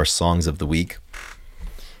get to our songs of the week?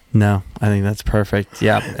 No, I think that's perfect.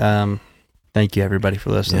 Yeah. Thank you, everybody, for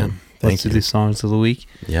listening. Yeah, Let's do the songs of the week.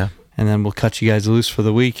 Yeah. And then we'll cut you guys loose for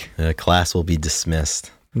the week. Class will be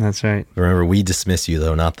dismissed. That's right. Remember, we dismiss you,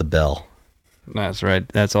 though, not the bell. That's right.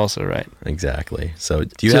 That's also right. Exactly. So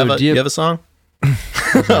do you have a song?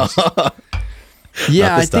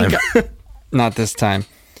 Yeah, I think not this time.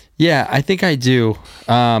 Yeah, I think I do.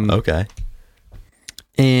 Okay.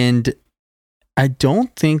 And I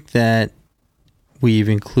don't think that we've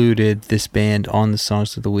included this band on the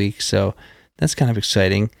songs of the week, so that's kind of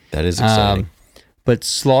exciting. That is exciting. But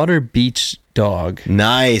Slaughter Beach Dog,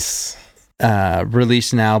 nice,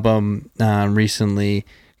 released an album recently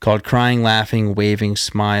called "Crying, Laughing, Waving,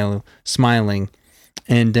 Smiling,"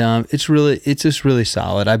 and it's just really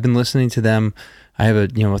solid. I've been listening to them. I have a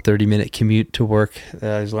 30-minute commute to work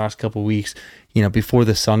these last couple of weeks, before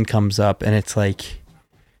the sun comes up, and it's like,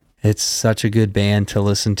 it's such a good band to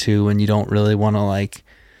listen to, and you don't really want to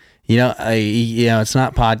it's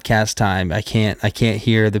not podcast time. I can't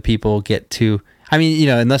hear the people get too. I mean,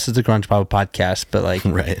 unless it's a Grunge Bible podcast, but like,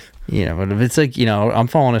 right. But if it's like, I'm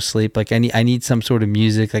falling asleep, like I need some sort of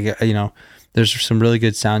music, like, there's some really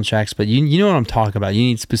good soundtracks, but you know what I'm talking about. You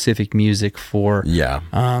need specific music for,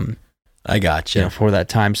 I got you. For that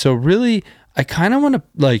time. So really, I kind of want to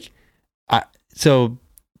so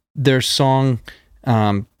their song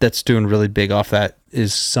that's doing really big off that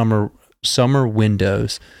is Summer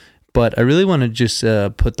Windows, but I really want to just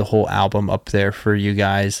put the whole album up there for you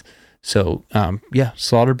guys. So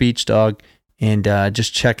Slaughter Beach Dog, and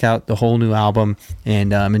just check out the whole new album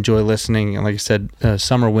and enjoy listening. And like I said,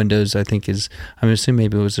 Summer Windows I think I'm assuming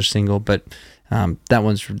maybe it was their single, but that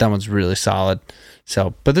one's really solid.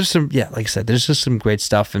 So, but there's some, like I said, there's just some great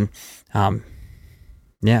stuff. And I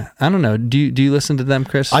don't know. Do you listen to them,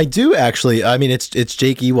 Chris? I do, actually. I mean, it's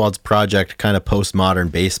Jake Ewald's project, kind of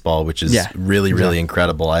postmodern baseball, which is really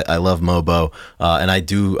incredible. I love Mobo, and I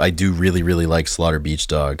do really, really like Slaughter Beach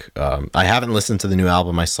Dog. I haven't listened to the new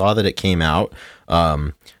album. I saw that it came out,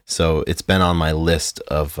 so it's been on my list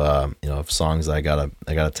of of songs I gotta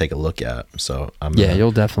take a look at. So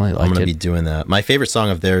you'll definitely like it. I'm gonna be doing that. My favorite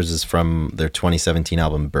song of theirs is from their 2017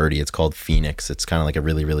 album Birdie. It's called Phoenix. It's kind of like a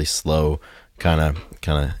really, really slow, kind of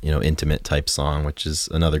intimate type song, which is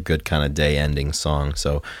another good kind of day ending song.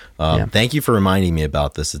 So thank you for reminding me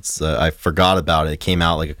about this. It's I forgot about it. It came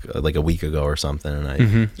out like a week ago or something, and I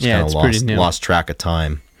just kind of lost track of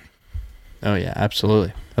time. Oh yeah,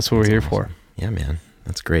 absolutely. That's what we're here for. Yeah, man,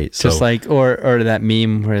 that's great. Just so, like or that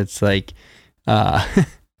meme where it's like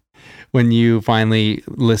when you finally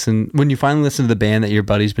listen to the band that your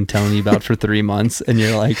buddy's been telling you about for 3 months, and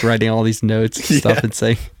you're like writing all these notes and stuff and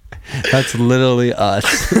saying, that's literally us.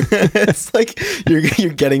 It's like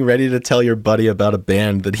you're getting ready to tell your buddy about a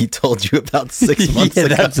band that he told you about 6 months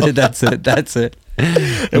ago. That's it.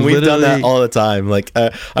 And we've done that all the time. Like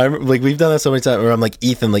we've done that so many times where I'm like,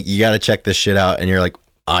 Ethan, like, you got to check this shit out, and you're like,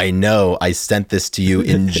 I know, I sent this to you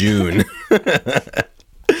in June.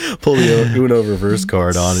 Pull the Uno reverse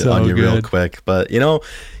card on you real quick. But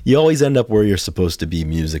you always end up where you're supposed to be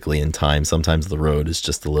musically in time. Sometimes the road is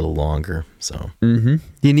just a little longer. So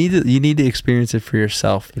you need to experience it for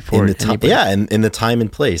yourself before in the time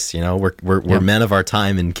and place. We're men of our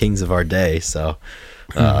time and kings of our day. So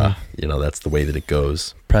that's the way that it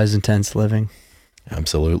goes. Present tense living.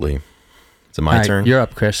 Absolutely. Is it my turn? You're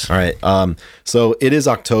up, Chris. All right. So it is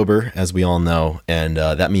October, as we all know, and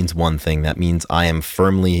that means one thing. That means I am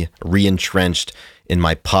firmly re-entrenched in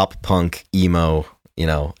my pop punk emo,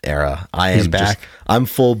 era. He's back. I'm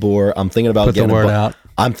full bore. I'm thinking about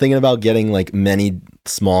I'm thinking about getting like many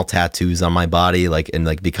small tattoos on my body,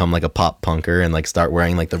 and become like a pop punker, and like start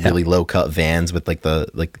wearing like the really low cut Vans with like the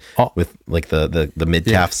mid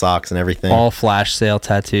calf socks and everything. All flash sale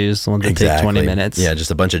tattoos, the ones that take 20 minutes. Yeah,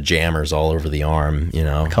 just a bunch of jammers all over the arm.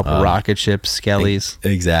 A couple rocket ships, skellies.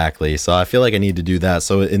 Exactly. So I feel like I need to do that.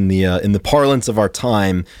 So in the parlance of our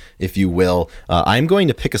time, if you will, I'm going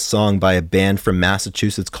to pick a song by a band from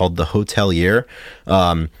Massachusetts called The Hotelier.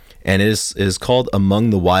 And it is called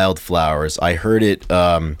Among the Wildflowers. I heard it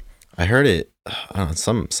I don't know,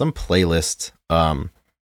 some playlist a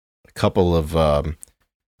couple of I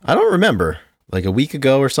don't remember, like a week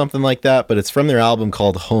ago or something like that, but it's from their album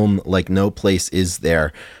called Home Like No Place Is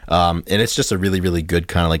There. And it's just a really, really good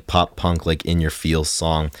kind of like pop punk, like in your feels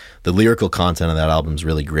song. The lyrical content of that album is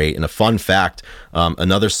really great. And a fun fact,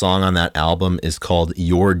 another song on that album is called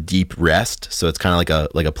Your Deep Rest. So it's kind of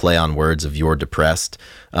like a play on words of You're Depressed.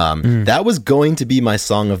 That was going to be my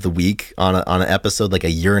song of the week on an episode like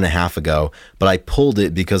a year and a half ago, but I pulled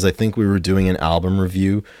it because I think we were doing an album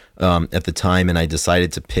review at the time, and I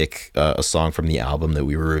decided to pick a song from the album that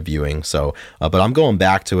we were reviewing. So, but I'm going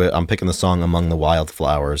back to it. I'm picking the song Among the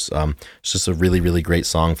Wildflowers. It's just a really, really great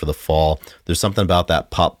song for the fall. There's something about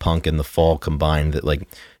that pop punk and the fall combined that, like,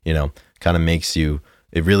 kind of makes you,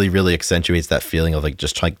 it really, really accentuates that feeling of like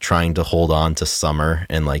just like trying to hold on to summer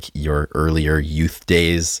and like your earlier youth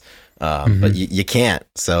days. But you can't.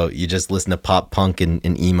 So you just listen to pop punk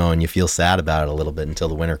and emo, and you feel sad about it a little bit until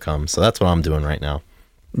the winter comes. So that's what I'm doing right now.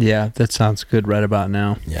 Yeah, that sounds good right about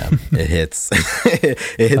now. Yeah, it hits. It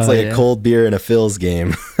hits a cold beer in a Phil's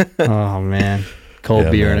game. Oh, man. Cold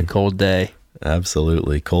beer in a cold day.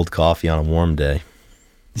 Absolutely. Cold coffee on a warm day.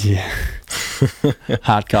 Yeah.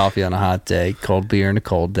 Hot coffee on a hot day. Cold beer in a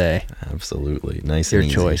cold day. Absolutely. Nice Your and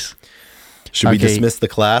easy. choice. Should we dismiss the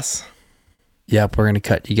class? Yep, we're going to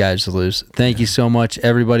cut you guys loose. Thank you so much,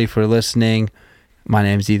 everybody, for listening. My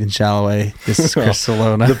name's Ethan Shalloway. This is Chris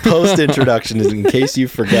Salona. The post introduction is in case you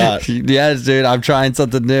forgot. Yes, dude. I'm trying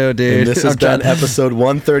something new, dude. And this has been episode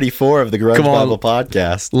 134 of the Grudge Bible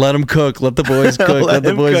Podcast. Let them cook. Let the boys cook. Let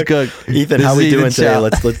the boys cook. Ethan, how we doing today?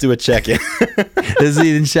 Let's do a check-in. This is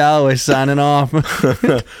Ethan Shalloway signing off.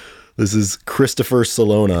 This is Christopher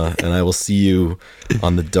Salona, and I will see you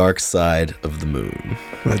on the dark side of the moon.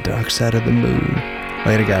 The dark side of the moon.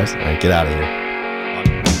 Later, guys. All right, get out of here.